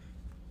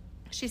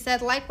 She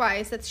said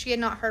likewise that she had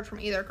not heard from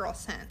either girl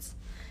since.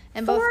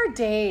 And 4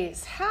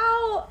 days.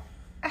 How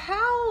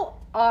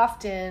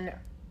often,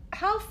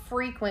 how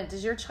frequent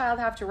does your child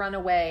have to run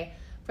away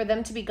for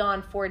them to be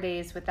gone 4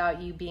 days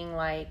without you being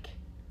like...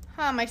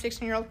 my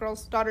 16-year-old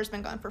daughter's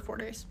been gone for 4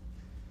 days.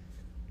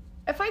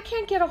 If I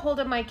can't get a hold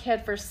of my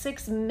kid for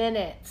 6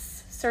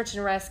 minutes, search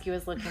and rescue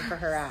is looking for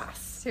her ass.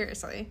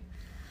 Seriously.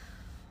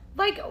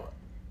 Like,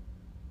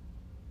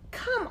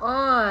 come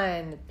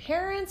on.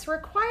 Parents,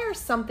 require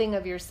something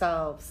of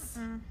yourselves.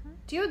 Mm-hmm.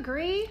 Do you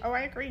agree? Oh,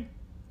 I agree.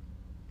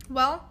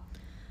 Well,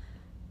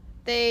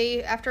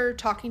 they, after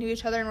talking to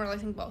each other and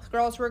realizing both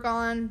girls were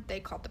gone, they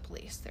called the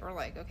police. They were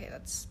like, okay,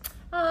 that's...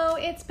 Oh,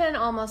 it's been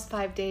almost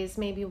 5 days.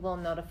 Maybe we'll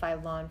notify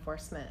law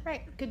enforcement.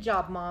 Right. Good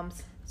job,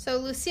 moms. So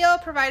Lucille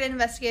provided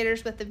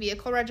investigators with the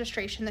vehicle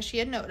registration that she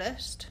had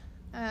noticed,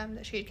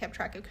 that she had kept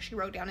track of because she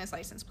wrote down his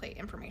license plate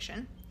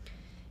information.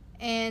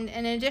 And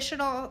in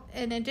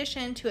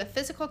addition to a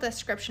physical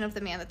description of the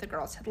man that the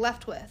girls had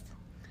left with.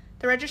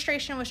 The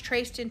registration was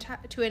traced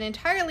to an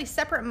entirely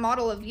separate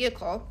model of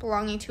vehicle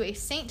belonging to a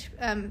St.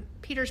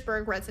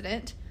 Petersburg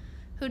resident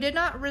who did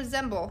not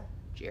resemble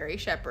Jerry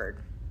Shepard,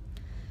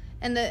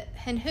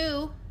 and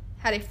who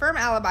had a firm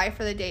alibi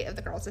for the date of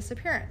the girl's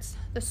disappearance.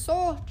 The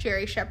sole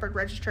Jerry Shepard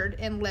registered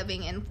and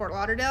living in Fort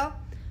Lauderdale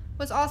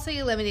was also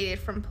eliminated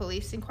from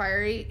police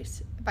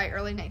inquiries by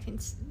early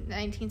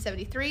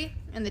 1973,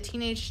 and the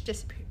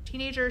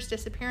teenager's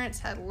disappearance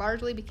had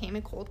largely become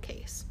a cold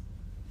case.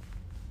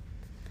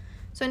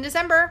 So in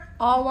December...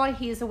 All while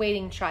he's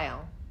awaiting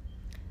trial.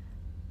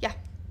 Yeah.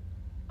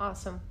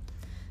 Awesome.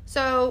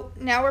 So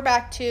now we're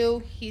back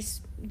to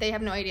they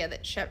have no idea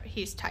that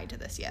he's tied to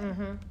this yet.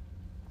 Mm-hmm.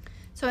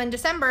 So in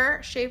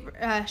December,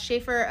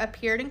 Schaefer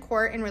appeared in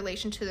court in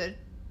relation to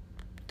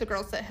the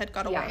girls that had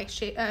got away,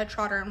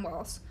 Trotter and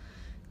Wells.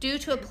 Due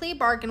to a plea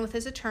bargain with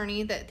his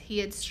attorney that he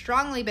had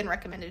strongly been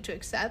recommended to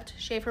accept,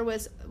 Schaefer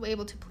was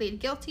able to plead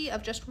guilty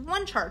of just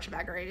one charge of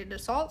aggravated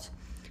assault,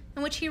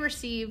 in which he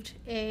received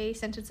a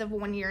sentence of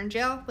 1 year in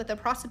jail with a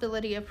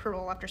possibility of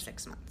parole after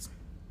 6 months.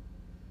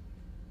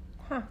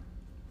 Huh.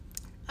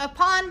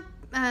 Upon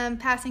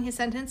passing his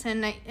sentence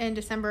in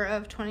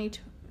December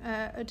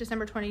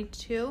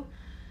 22,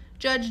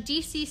 Judge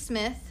D.C.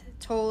 Smith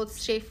told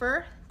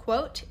Schaefer,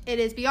 quote, "It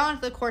is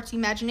beyond the court's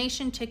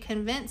imagination to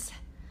convince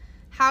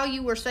how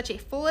you were such a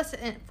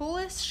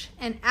foolish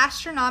and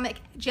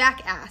astronomical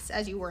jackass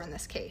as you were in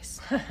this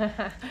case."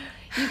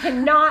 You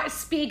cannot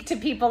speak to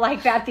people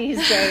like that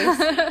these days.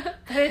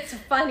 But it's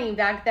funny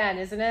back then,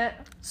 isn't it?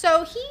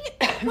 So he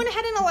went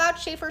ahead and allowed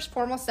Schaefer's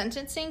formal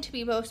sentencing to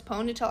be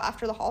postponed until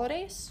after the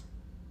holidays.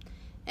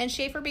 And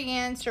Schaefer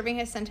began serving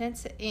his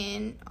sentence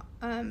in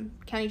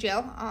county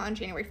jail on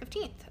January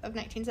 15th of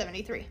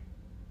 1973.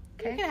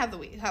 Okay. You can have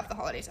the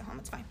holidays at home.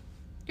 It's fine.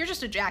 You're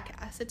just a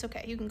jackass. It's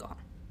okay. You can go home.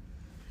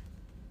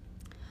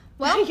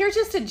 Well, you're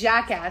just a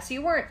jackass.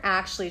 You weren't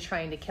actually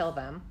trying to kill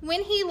them.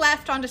 When he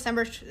left on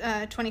December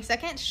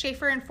 22nd,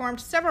 Schaefer informed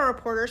several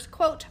reporters,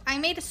 quote, "I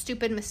made a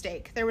stupid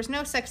mistake. There was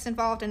no sex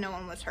involved and no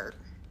one was hurt."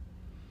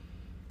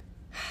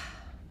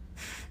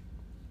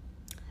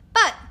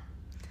 But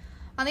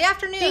on the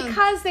afternoon...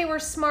 Because they were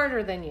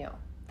smarter than you.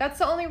 That's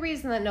the only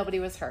reason that nobody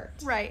was hurt.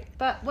 Right.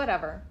 But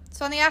whatever.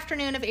 So on the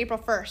afternoon of April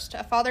 1st,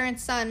 a father and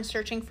son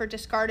searching for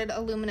discarded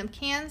aluminum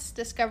cans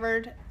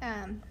discovered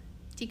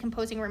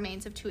decomposing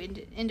remains of two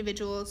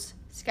individuals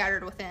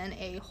scattered within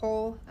a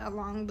hole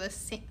along the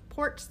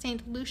Port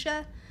St.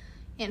 Lucia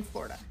in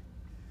Florida.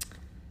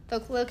 The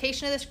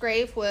location of this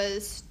grave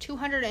was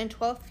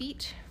 212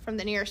 feet from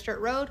the nearest dirt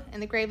road,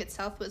 and the grave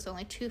itself was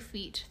only 2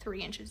 feet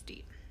 3 inches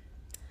deep.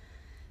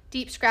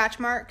 Deep scratch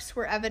marks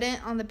were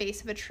evident on the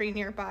base of a tree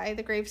nearby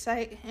the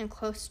gravesite and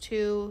close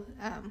to,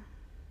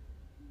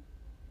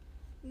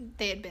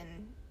 they had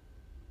been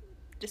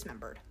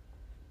dismembered.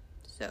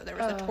 So there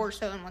was a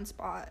torso in one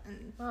spot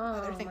and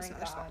other things in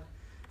another spot.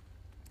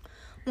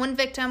 One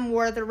victim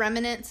wore the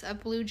remnants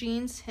of blue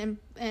jeans and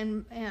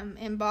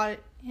embroidery.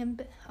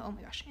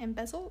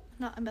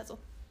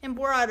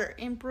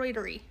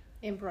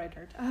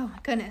 Embroidered. Oh my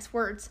goodness,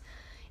 words.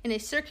 In a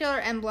circular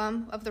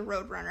emblem of the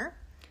Roadrunner,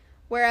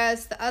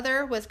 whereas the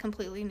other was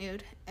completely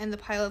nude, and the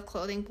pile of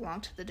clothing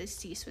belonged to the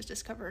deceased was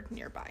discovered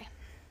nearby.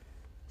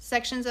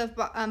 Sections of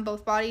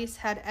both bodies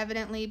had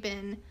evidently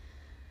been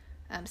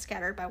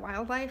scattered by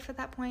wildlife at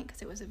that point,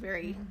 because it was a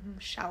very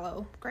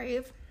shallow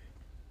grave.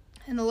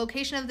 And the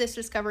location of this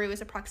discovery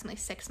was approximately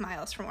 6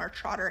 miles from where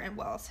Trotter and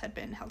Wells had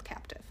been held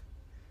captive.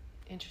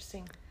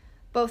 Interesting.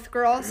 Both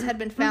girls had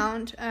been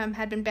found,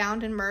 had been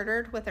bound and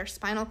murdered with their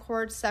spinal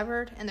cords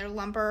severed and their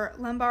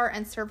lumbar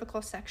and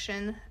cervical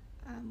section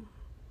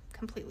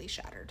completely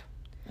shattered.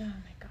 Oh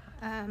my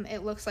God.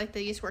 It looks like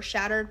these were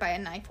shattered by a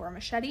knife or a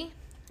machete,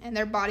 and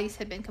their bodies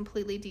had been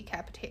completely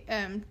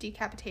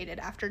decapitated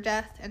after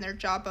death, and their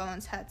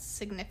jawbones had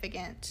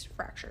significant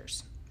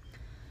fractures.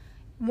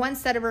 One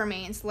set of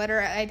remains, later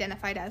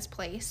identified as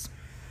Place,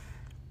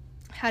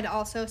 had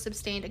also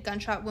sustained a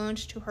gunshot wound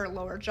to her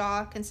lower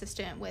jaw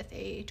consistent with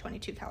a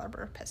 .22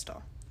 caliber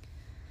pistol.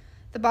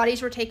 The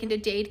bodies were taken to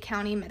Dade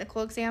County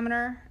Medical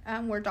Examiner,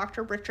 where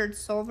Dr. Richard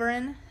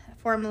Solverin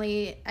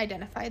formally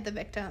identified the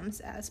victims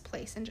as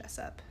Place and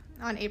Jessup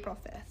on April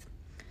 5th.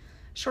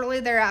 Shortly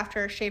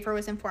thereafter, Schaefer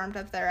was informed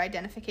of their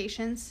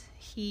identifications.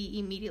 He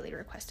immediately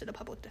requested a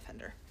public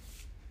defender.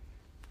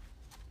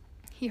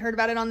 He heard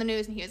about it on the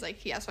news, and he was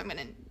like, yeah, so I'm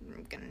gonna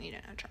need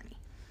an attorney.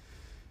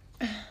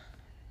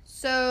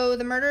 So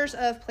the murders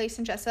of Place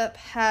and Jessup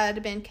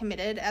had been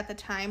committed at the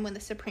time when the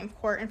Supreme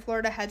Court in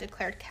Florida had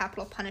declared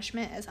capital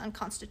punishment as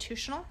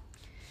unconstitutional,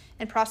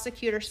 and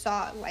prosecutors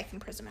sought life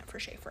imprisonment for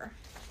Schaefer.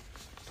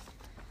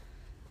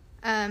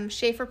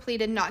 Schaefer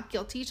pleaded not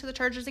guilty to the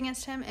charges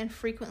against him and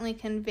frequently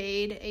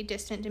conveyed a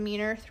distant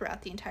demeanor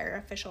throughout the entire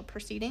official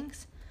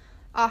proceedings,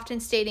 often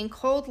staring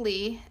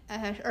coldly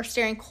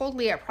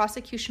at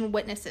prosecution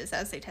witnesses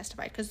as they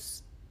testified,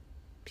 because,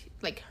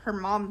 like, her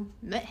mom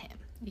met him.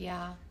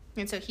 Yeah.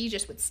 And so he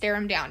just would stare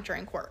him down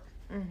during court.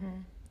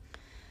 Mm-hmm.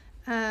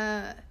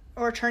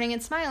 Or turning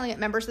and smiling at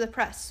members of the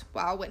press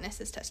while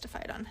witnesses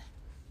testified.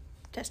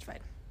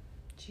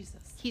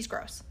 Jesus. He's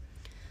gross.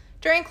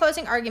 During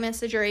closing arguments,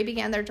 the jury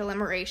began their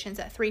deliberations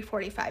at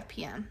 3:45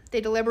 p.m.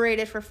 They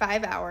deliberated for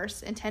 5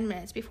 hours and 10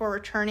 minutes before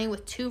returning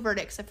with 2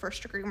 verdicts of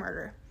first-degree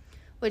murder,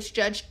 which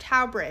Judge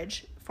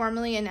Towbridge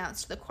formally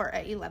announced to the court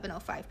at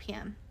 11:05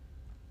 p.m.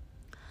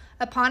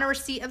 Upon a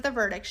receipt of the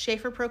verdict,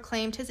 Schaefer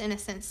proclaimed his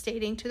innocence,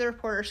 stating to the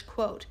reporters,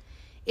 quote,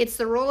 "It's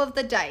the roll of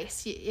the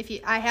dice.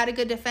 I had a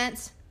good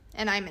defense,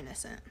 and I'm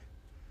innocent."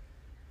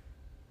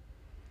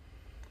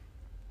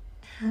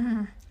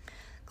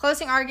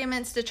 Closing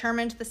arguments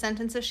determined the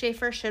sentence of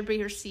Schaefer should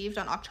be received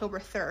on October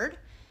 3rd,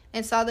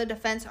 and saw the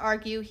defense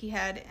argue he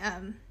had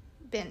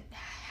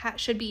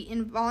should be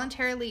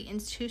involuntarily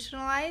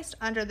institutionalized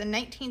under the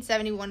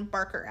 1971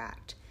 Barker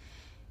Act.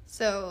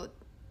 So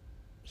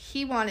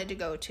he wanted to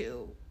go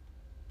to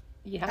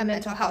a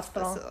mental health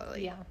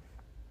facility. Yeah.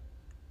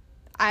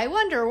 I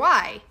wonder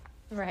why.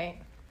 Right.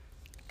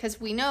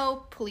 Because we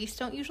know police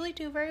don't usually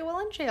do very well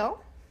in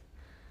jail.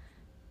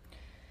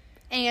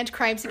 And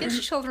crimes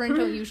against children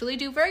don't usually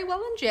do very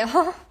well in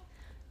jail.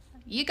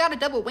 You got a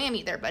double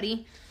whammy there,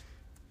 buddy.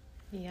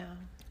 Yeah.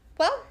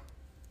 Well,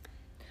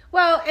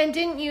 and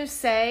didn't it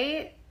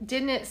say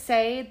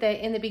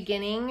that in the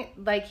beginning,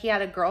 like, he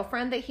had a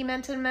girlfriend that he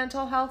meant in a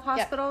mental health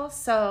hospital? Yep.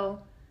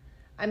 So,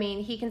 I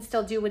mean, he can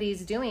still do what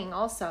he's doing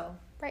also.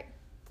 Right.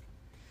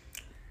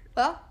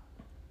 Well,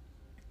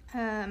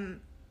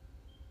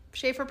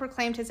 Schaefer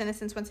proclaimed his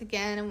innocence once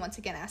again, and once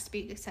again asked to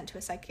be sent to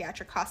a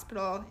psychiatric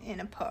hospital in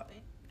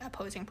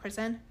opposing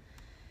prison.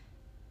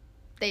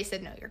 They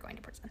said, no, you're going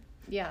to prison.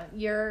 Yeah,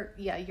 you're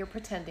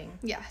pretending.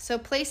 Yeah, so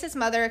Place's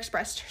mother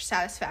expressed her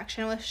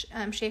satisfaction with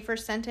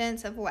Schaefer's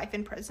sentence of life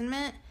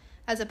imprisonment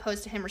as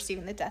opposed to him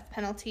receiving the death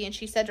penalty, and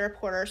she said to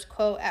reporters,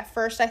 quote, "At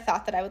first I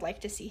thought that I would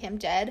like to see him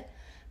dead,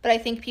 but I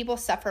think people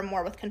suffer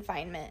more with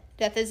confinement.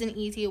 Death is an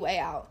easy way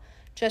out.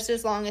 Just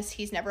as long as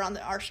he's never on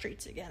our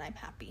streets again, I'm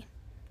happy."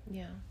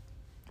 Yeah.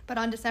 But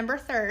on December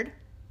 3rd,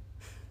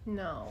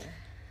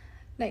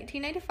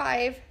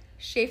 1995,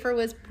 Schaefer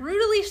was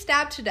brutally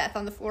stabbed to death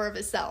on the floor of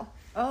his cell.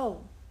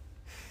 Oh.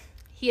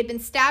 He had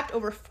been stabbed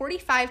over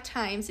 45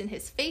 times in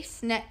his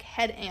face, neck,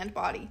 head, and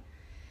body,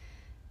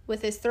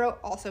 with his throat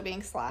also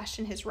being slashed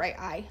and his right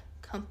eye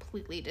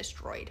completely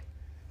destroyed.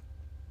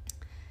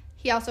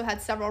 He also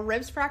had several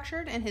ribs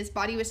fractured, and his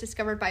body was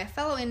discovered by a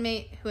fellow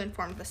inmate who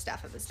informed the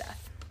staff of his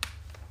death.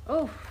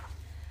 Oh.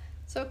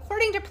 So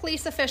according to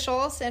police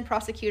officials and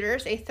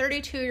prosecutors, a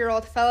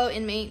 32-year-old fellow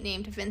inmate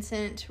named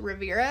Vincent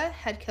Rivera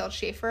had killed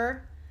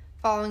Schaefer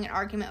following an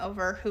argument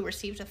over who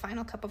received a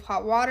final cup of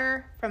hot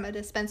water from a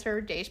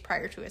dispenser days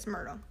prior to his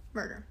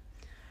murder.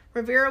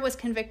 Rivera was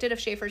convicted of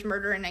Schaefer's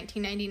murder in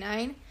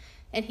 1999,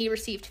 and he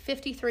received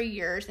 53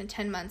 years and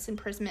 10 months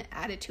imprisonment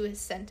added to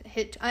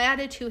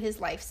his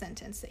life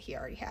sentence that he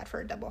already had for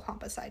a double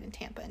homicide in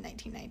Tampa in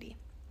 1990.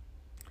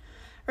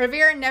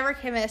 Rivera never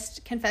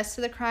confessed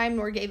to the crime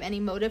nor gave any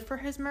motive for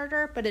his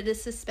murder, but it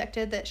is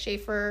suspected that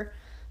Schaefer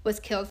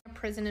was killed by a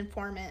prison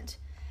informant.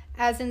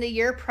 As in the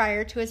year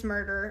prior to his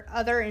murder,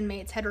 other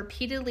inmates had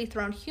repeatedly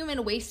thrown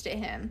human waste at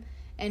him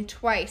and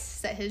twice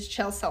set his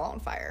jail cell on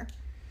fire.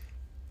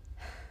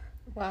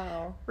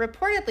 Wow.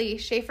 Reportedly,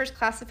 Schaefer's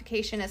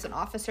classification as an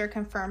officer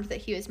confirmed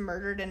that he was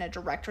murdered in a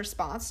direct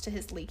response to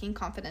his leaking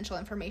confidential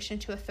information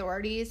to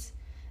authorities,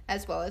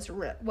 as well as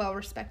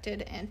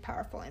well-respected and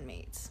powerful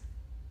inmates.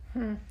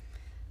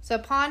 So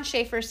upon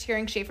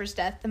hearing Schaefer's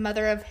death, the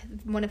mother of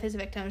one of his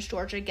victims,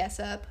 Georgia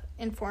Gessup,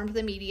 informed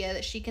the media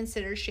that she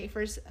considers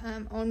Schaefer's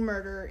own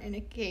murder in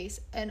a case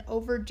an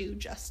overdue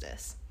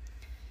justice.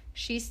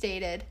 She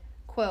stated,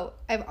 quote,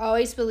 "I've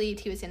always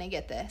believed he was going to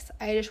get this.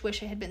 I just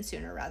wish it had been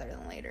sooner rather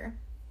than later."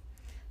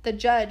 The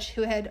judge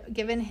who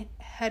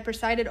had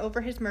presided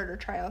over his murder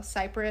trial,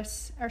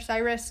 Cyrus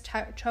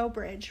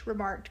Trowbridge,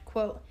 remarked,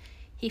 quote,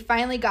 "He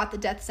finally got the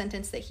death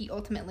sentence that he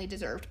ultimately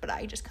deserved, but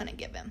I just couldn't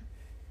give him."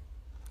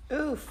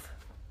 Oof.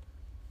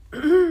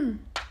 And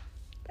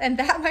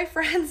that, my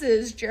friends,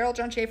 is Gerald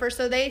John Schaefer.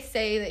 So they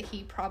say that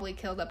he probably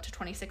killed up to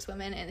 26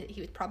 women, and that he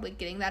was probably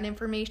getting that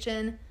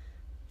information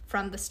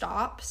from the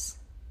stops.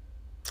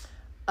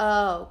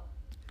 Oh.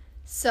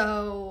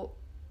 So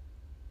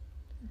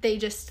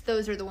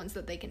those are the ones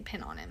that they can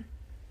pin on him.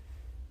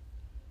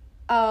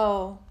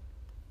 Oh.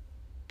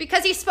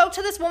 Because he spoke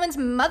to this woman's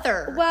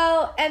mother.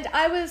 Well, and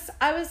I was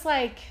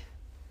like,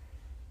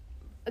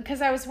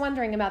 because I was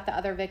wondering about the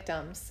other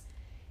victims.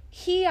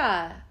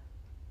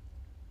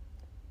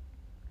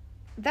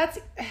 That's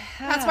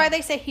why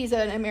they say he's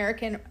an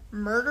American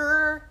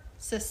murderer,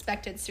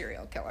 suspected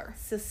serial killer.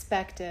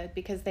 Suspected,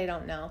 because they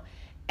don't know.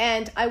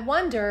 And I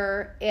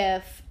wonder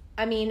if,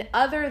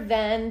 other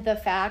than the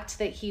fact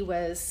that he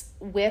was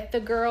with the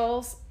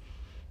girls,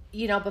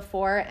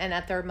 before and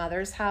at their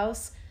mother's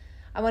house,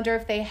 I wonder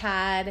if they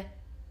had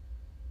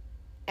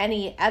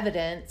any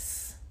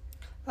evidence.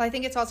 Well, I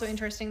think it's also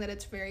interesting that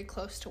it's very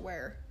close to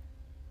where.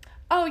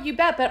 Oh, you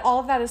bet, but all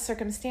of that is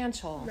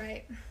circumstantial.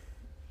 Right.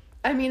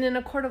 In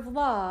a court of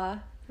law.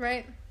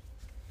 Right.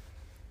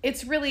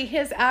 It's really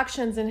his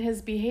actions and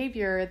his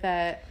behavior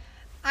that...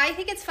 I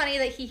think it's funny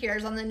that he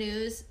hears on the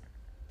news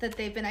that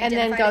they've been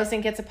identified. And then goes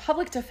and gets a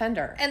public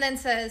defender. And then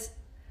says,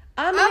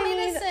 I'm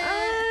innocent.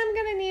 I'm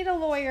going to need a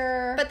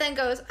lawyer. But then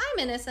goes, I'm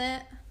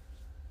innocent.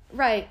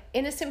 Right.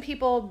 Innocent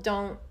people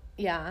don't,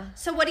 yeah.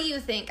 So what do you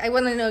think? I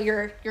want to know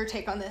your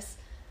take on this.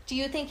 Do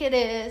you think it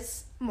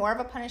is more of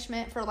a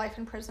punishment for life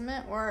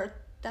imprisonment or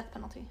death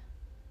penalty?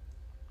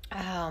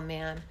 Oh,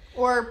 man.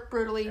 Or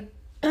brutally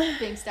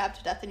being stabbed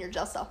to death in your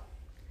jail cell?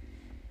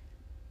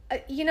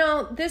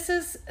 This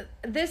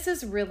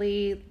is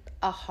really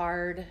a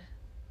hard...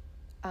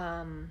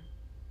 I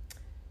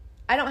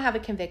don't have a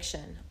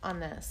conviction on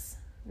this.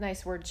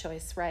 Nice word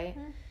choice, right?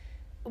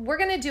 Mm-hmm. We're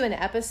going to do an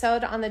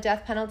episode on the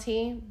death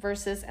penalty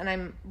and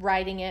I'm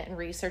writing it and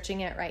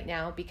researching it right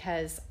now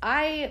because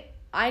I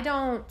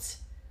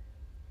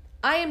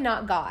am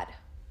not God.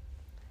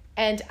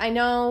 And I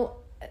know,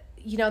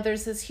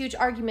 there's this huge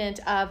argument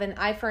of an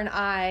eye for an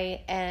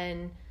eye,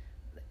 and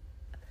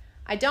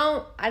I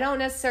don't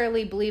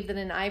necessarily believe that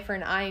an eye for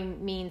an eye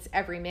means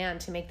every man,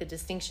 to make the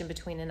distinction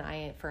between an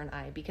eye for an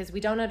eye, because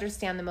we don't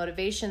understand the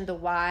motivation, the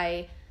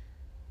why.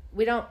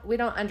 We don't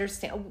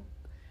understand.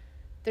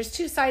 There's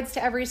two sides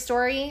to every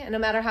story, and no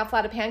matter how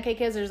flat a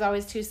pancake is, there's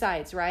always two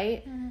sides,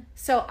 right? Mm-hmm.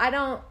 So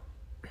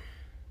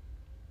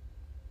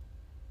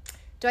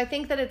do I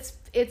think that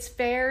it's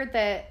fair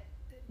that,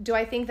 do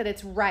I think that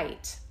it's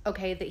right,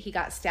 okay, that he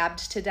got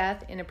stabbed to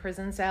death in a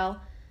prison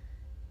cell?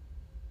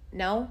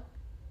 No.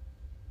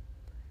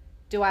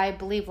 Do I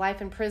believe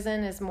life in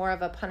prison is more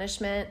of a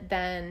punishment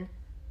than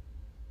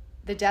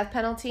the death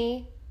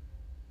penalty?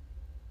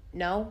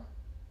 No.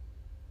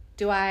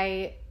 Could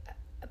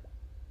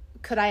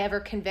I ever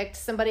convict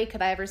somebody?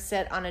 Could I ever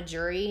sit on a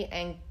jury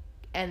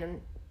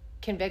and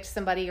convict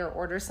somebody or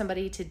order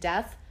somebody to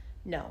death?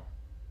 No.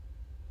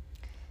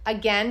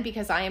 Again,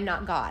 because I am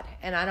not God,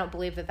 and I don't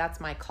believe that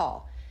that's my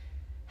call.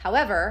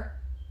 However,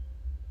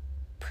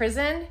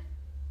 prison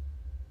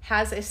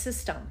has a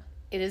system.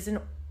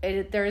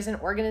 There is an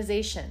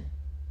organization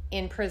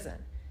in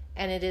prison,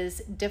 and it is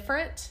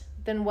different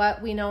than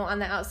what we know on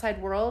the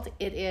outside world.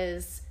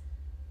 It's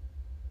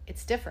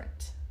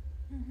different.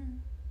 Mm-hmm.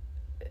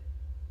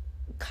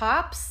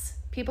 Cops,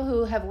 people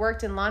who have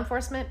worked in law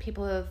enforcement,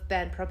 people who have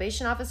been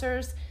probation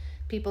officers,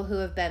 people who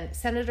have been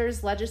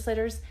senators,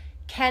 legislators,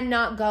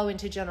 cannot go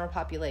into general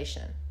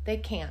population. They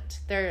can't.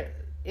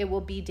 It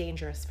will be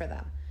dangerous for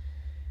them.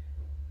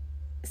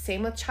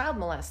 Same with child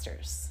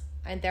molesters.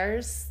 And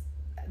there's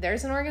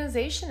an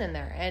organization in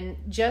there. And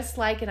just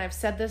like, and I've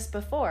said this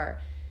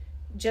before,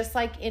 just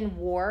like in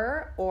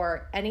war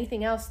or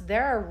anything else,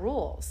 there are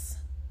rules.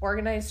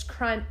 Organized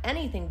crime,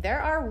 anything,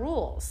 there are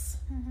rules.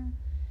 Mm-hmm.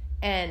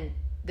 And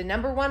the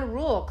number one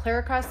rule, clear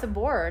across the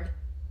board,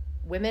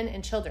 women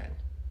and children.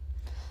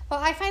 Well,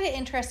 I find it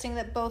interesting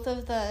that both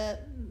of the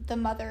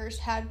mothers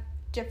had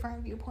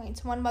different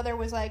viewpoints. One mother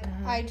was like,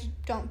 I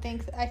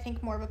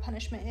think more of a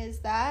punishment is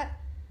that,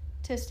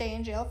 to stay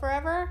in jail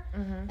forever.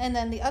 And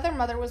then the other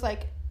mother was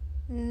like,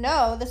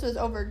 no, this was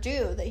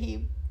overdue that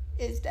he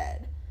is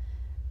dead.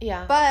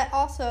 Yeah. But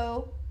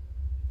also,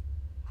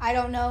 I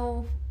don't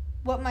know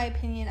what my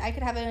opinion, I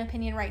could have an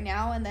opinion right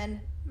now and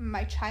then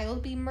my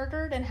child be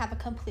murdered and have a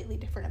completely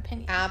different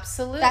opinion.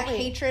 Absolutely. That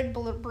hatred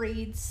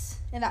breeds,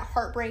 and that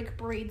heartbreak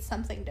breeds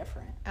something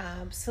different.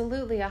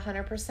 Absolutely,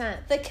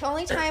 100%. The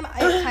only time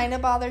it kind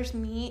of bothers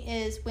me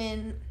is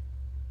when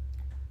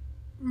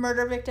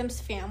murder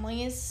victims'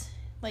 families,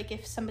 like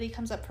if somebody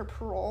comes up for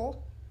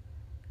parole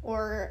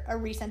or a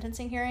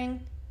resentencing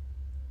hearing,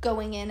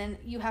 going in and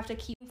you have to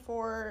keep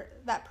for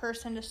that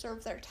person to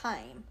serve their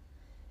time.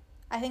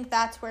 I think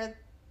that's where,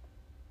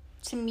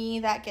 to me,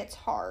 that gets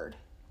hard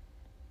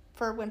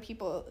for when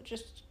people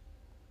just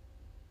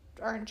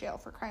are in jail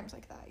for crimes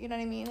like that. You know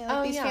what I mean?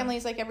 Like these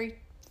families, like every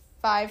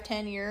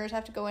 5-10 years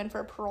have to go in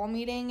for a parole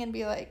meeting and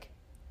be like,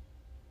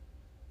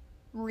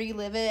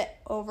 relive it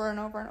over and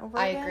over and over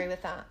again. I agree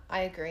with that.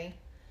 I agree.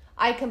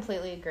 I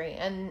completely agree.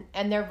 And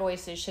their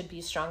voices should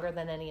be stronger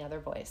than any other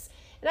voice.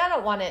 And I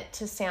don't want it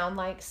to sound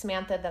like,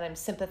 Samantha, that I'm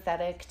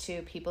sympathetic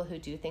to people who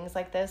do things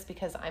like this,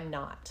 because I'm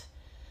not.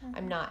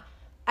 I'm not.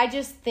 I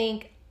just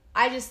think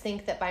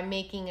that by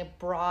making a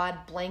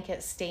broad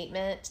blanket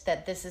statement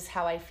that this is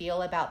how I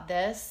feel about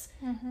this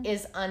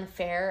is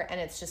unfair, and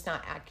it's just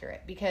not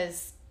accurate,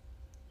 because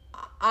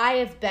I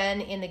have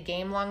been in the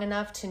game long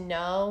enough to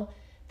know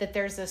that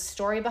there's a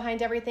story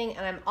behind everything,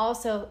 and I'm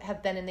also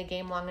have been in the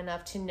game long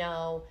enough to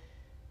know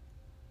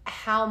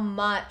how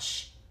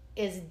much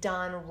is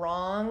done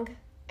wrong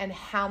and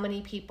how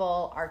many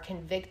people are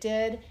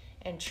convicted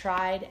and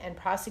tried and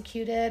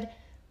prosecuted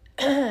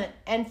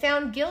and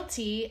found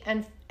guilty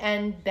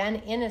and been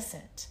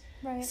innocent.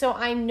 Right. So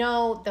I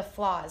know the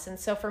flaws. And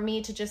so for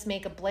me to just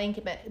make a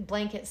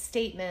blanket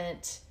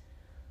statement,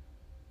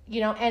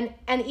 and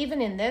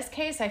even in this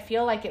case, I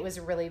feel like it was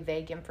really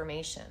vague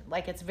information.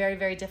 Like, it's very,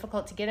 very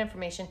difficult to get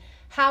information.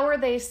 How are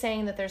they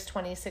saying that there's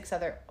 26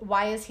 other,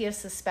 why is he a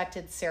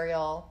suspected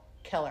serial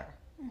killer?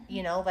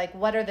 Like,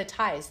 what are the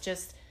ties?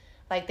 Just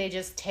like, they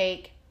just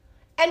take,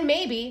 and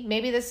maybe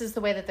this is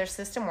the way that their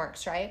system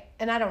works, right?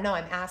 And I don't know,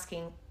 I'm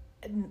asking,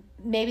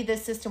 maybe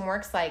this system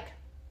works like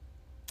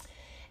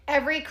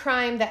every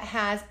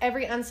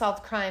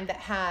unsolved crime that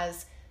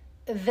has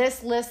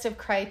this list of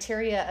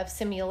criteria of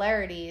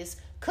similarities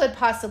could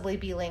possibly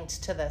be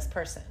linked to this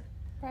person.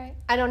 Right.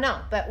 I don't know,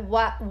 but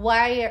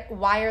why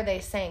are they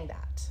saying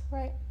that?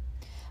 Right.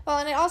 Well,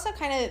 and it also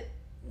kind of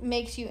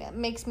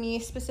makes me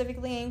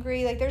specifically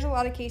angry. Like, there's a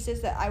lot of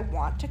cases that I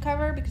want to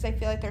cover because I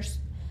feel like there's,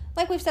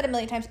 like we've said a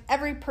million times,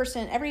 every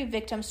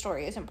victim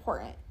story is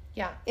important.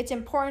 Yeah. It's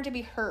important to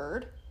be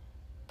heard.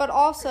 But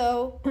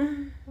also,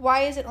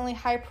 why is it only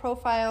high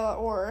profile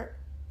or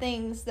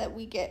things that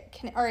we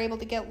are able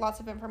to get lots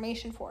of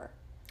information for?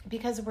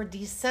 Because we're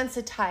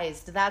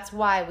desensitized. That's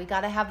why we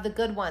got to have the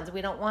good ones.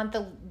 We don't want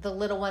the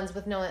little ones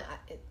with no.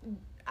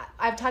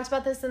 I've talked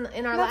about this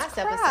in our last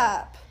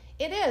episode.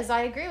 It is.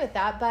 I agree with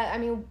that. But I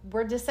mean,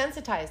 we're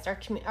desensitized.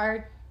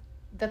 Our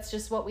that's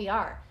just what we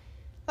are.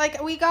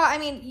 Like,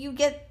 you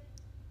get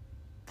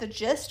the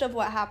gist of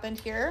what happened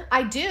here.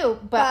 I do,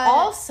 but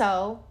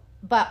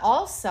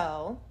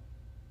also,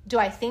 do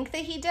I think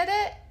that he did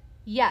it?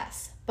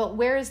 Yes. But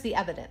where is the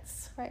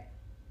evidence? Right.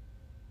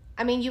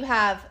 I mean, you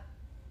have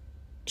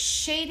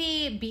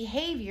shady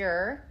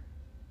behavior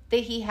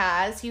that he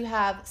has. You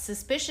have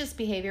suspicious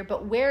behavior,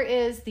 but where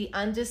is the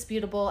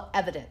undisputable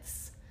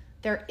evidence?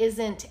 There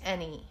isn't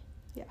any.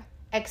 Yeah.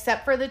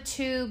 Except for the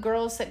 2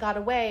 girls that got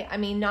away. I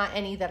mean, not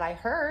any that I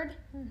heard.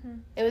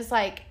 It was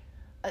like,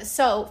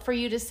 so for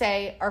you to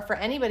say, or for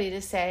anybody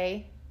to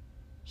say,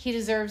 he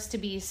deserves to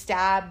be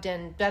stabbed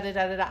and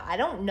da-da-da-da-da. I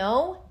don't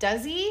know.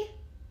 Does he?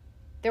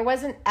 There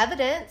wasn't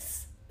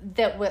evidence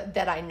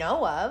that I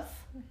know of.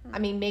 I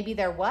mean, maybe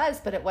there was,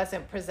 but it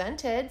wasn't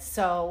presented,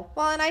 so.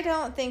 Well, and I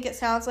don't think it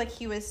sounds like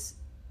he was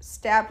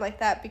stabbed like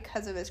that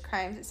because of his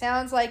crimes. It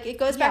sounds like it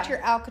goes back to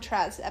your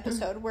Alcatraz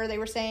episode where they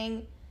were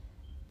saying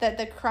that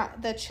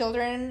the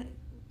children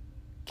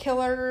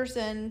killers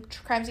and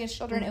crimes against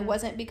children, it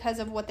wasn't because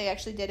of what they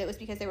actually did. It was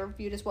because they were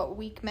viewed as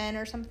weak men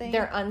or something.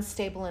 They're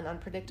unstable and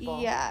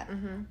unpredictable. Yeah.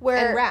 And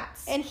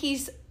rats. And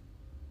he's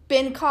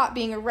been caught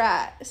being a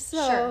rat.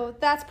 So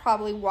that's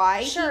probably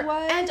why he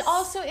was. And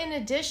also, in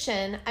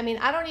addition, I mean,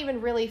 I don't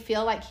even really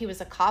feel like he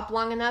was a cop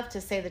long enough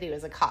to say that he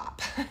was a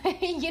cop.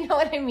 You know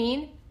what I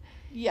mean?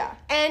 Yeah.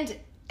 And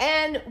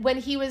when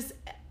he was,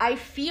 I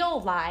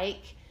feel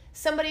like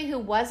somebody who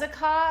was a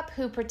cop,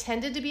 who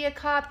pretended to be a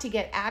cop to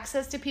get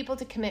access to people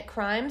to commit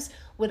crimes,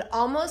 would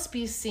almost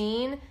be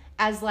seen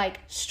as like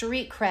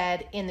street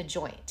cred in the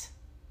joint.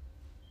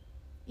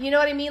 You know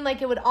what I mean?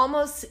 Like, it would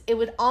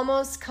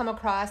almost come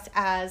across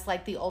as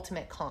like the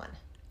ultimate con.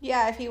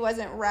 Yeah, if he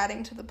wasn't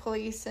ratting to the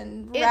police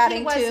and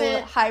ratting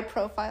to high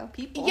profile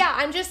people. Yeah,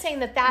 I'm just saying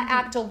that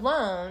act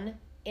alone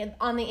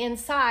on the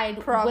inside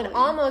Probably. would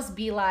almost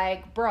be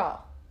like, bro.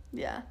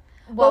 Yeah.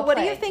 Well what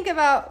do you played. think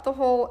about the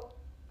whole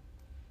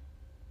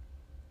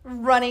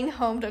running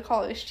home to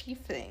call his chief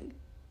thing?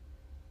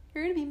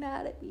 You're going to be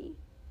mad at me.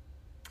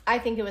 I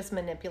think it was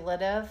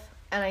manipulative,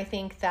 and I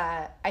think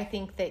that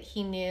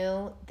he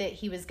knew that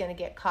he was going to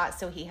get caught,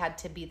 so he had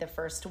to be the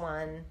first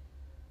one.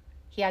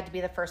 He had to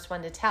be the first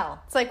one to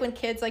tell. It's like when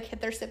kids like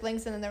hit their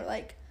siblings and then they're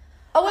like,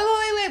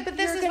 "Oh wait! But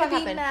this is what happened." You're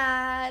gonna be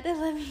mad.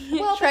 Let me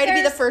Well, try to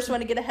be the first one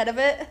to get ahead of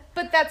it.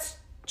 But that's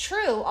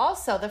true.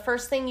 Also, the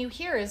first thing you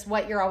hear is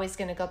what you're always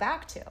going to go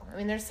back to. I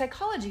mean, there's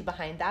psychology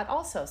behind that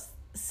also.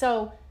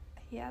 So,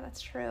 yeah,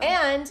 that's true.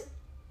 And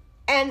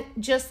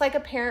just like a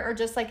parent or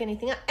just like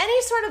anything,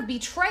 any sort of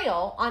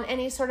betrayal on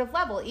any sort of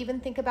level, even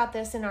think about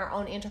this in our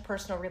own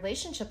interpersonal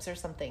relationships or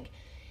something.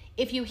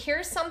 If you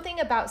hear something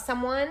about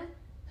someone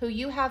who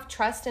you have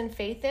trust and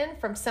faith in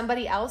from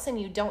somebody else and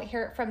you don't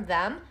hear it from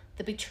them,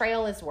 the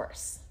betrayal is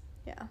worse.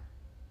 Yeah.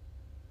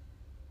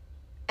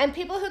 And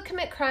people who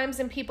commit crimes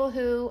and people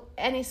who,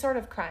 any sort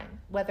of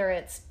crime, whether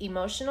it's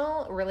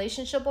emotional,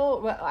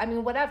 relationshipal, I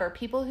mean, whatever,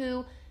 people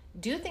who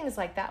do things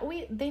like that,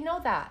 they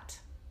know that.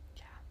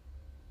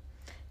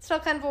 Still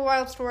kind of a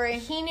wild story.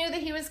 He knew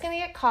that he was going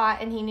to get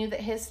caught, and he knew that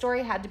his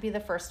story had to be the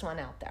first one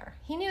out there.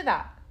 He knew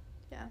that.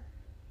 Yeah.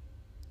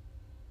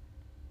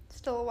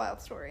 Still a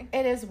wild story.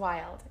 It is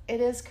wild.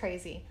 It is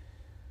crazy.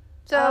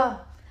 So,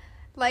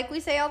 like we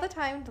say all the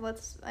time,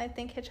 I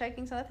think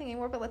hitchhiking's not a thing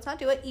anymore, but let's not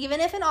do it. Even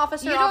if an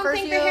officer offers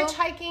you... You don't think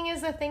that hitchhiking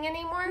is a thing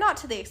anymore? Not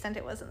to the extent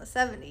it was in the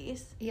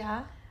 70s.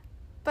 Yeah.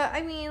 But,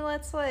 I mean,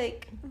 let's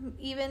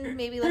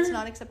let's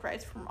not accept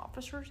rides from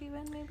officers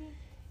even, maybe.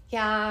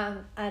 Yeah,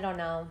 I don't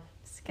know.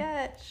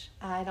 Sketch.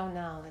 I don't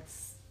know.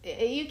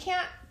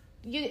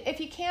 If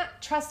you can't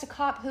trust a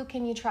cop, who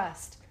can you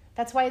trust?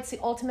 That's why it's the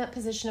ultimate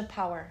position of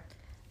power.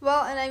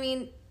 Well, and I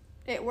mean,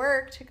 it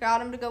worked.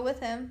 Got him to go with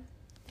him.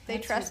 They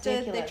That's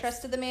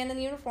trusted the man in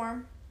the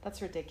uniform.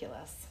 That's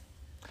ridiculous.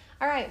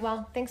 All right,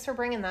 well, thanks for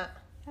bringing that.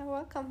 You're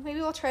welcome.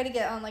 Maybe we'll try to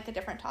get on like a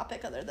different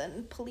topic other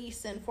than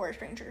police and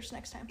forest rangers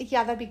next time.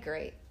 Yeah, that'd be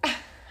great.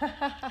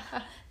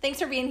 Thanks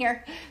for being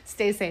here.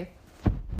 Stay safe.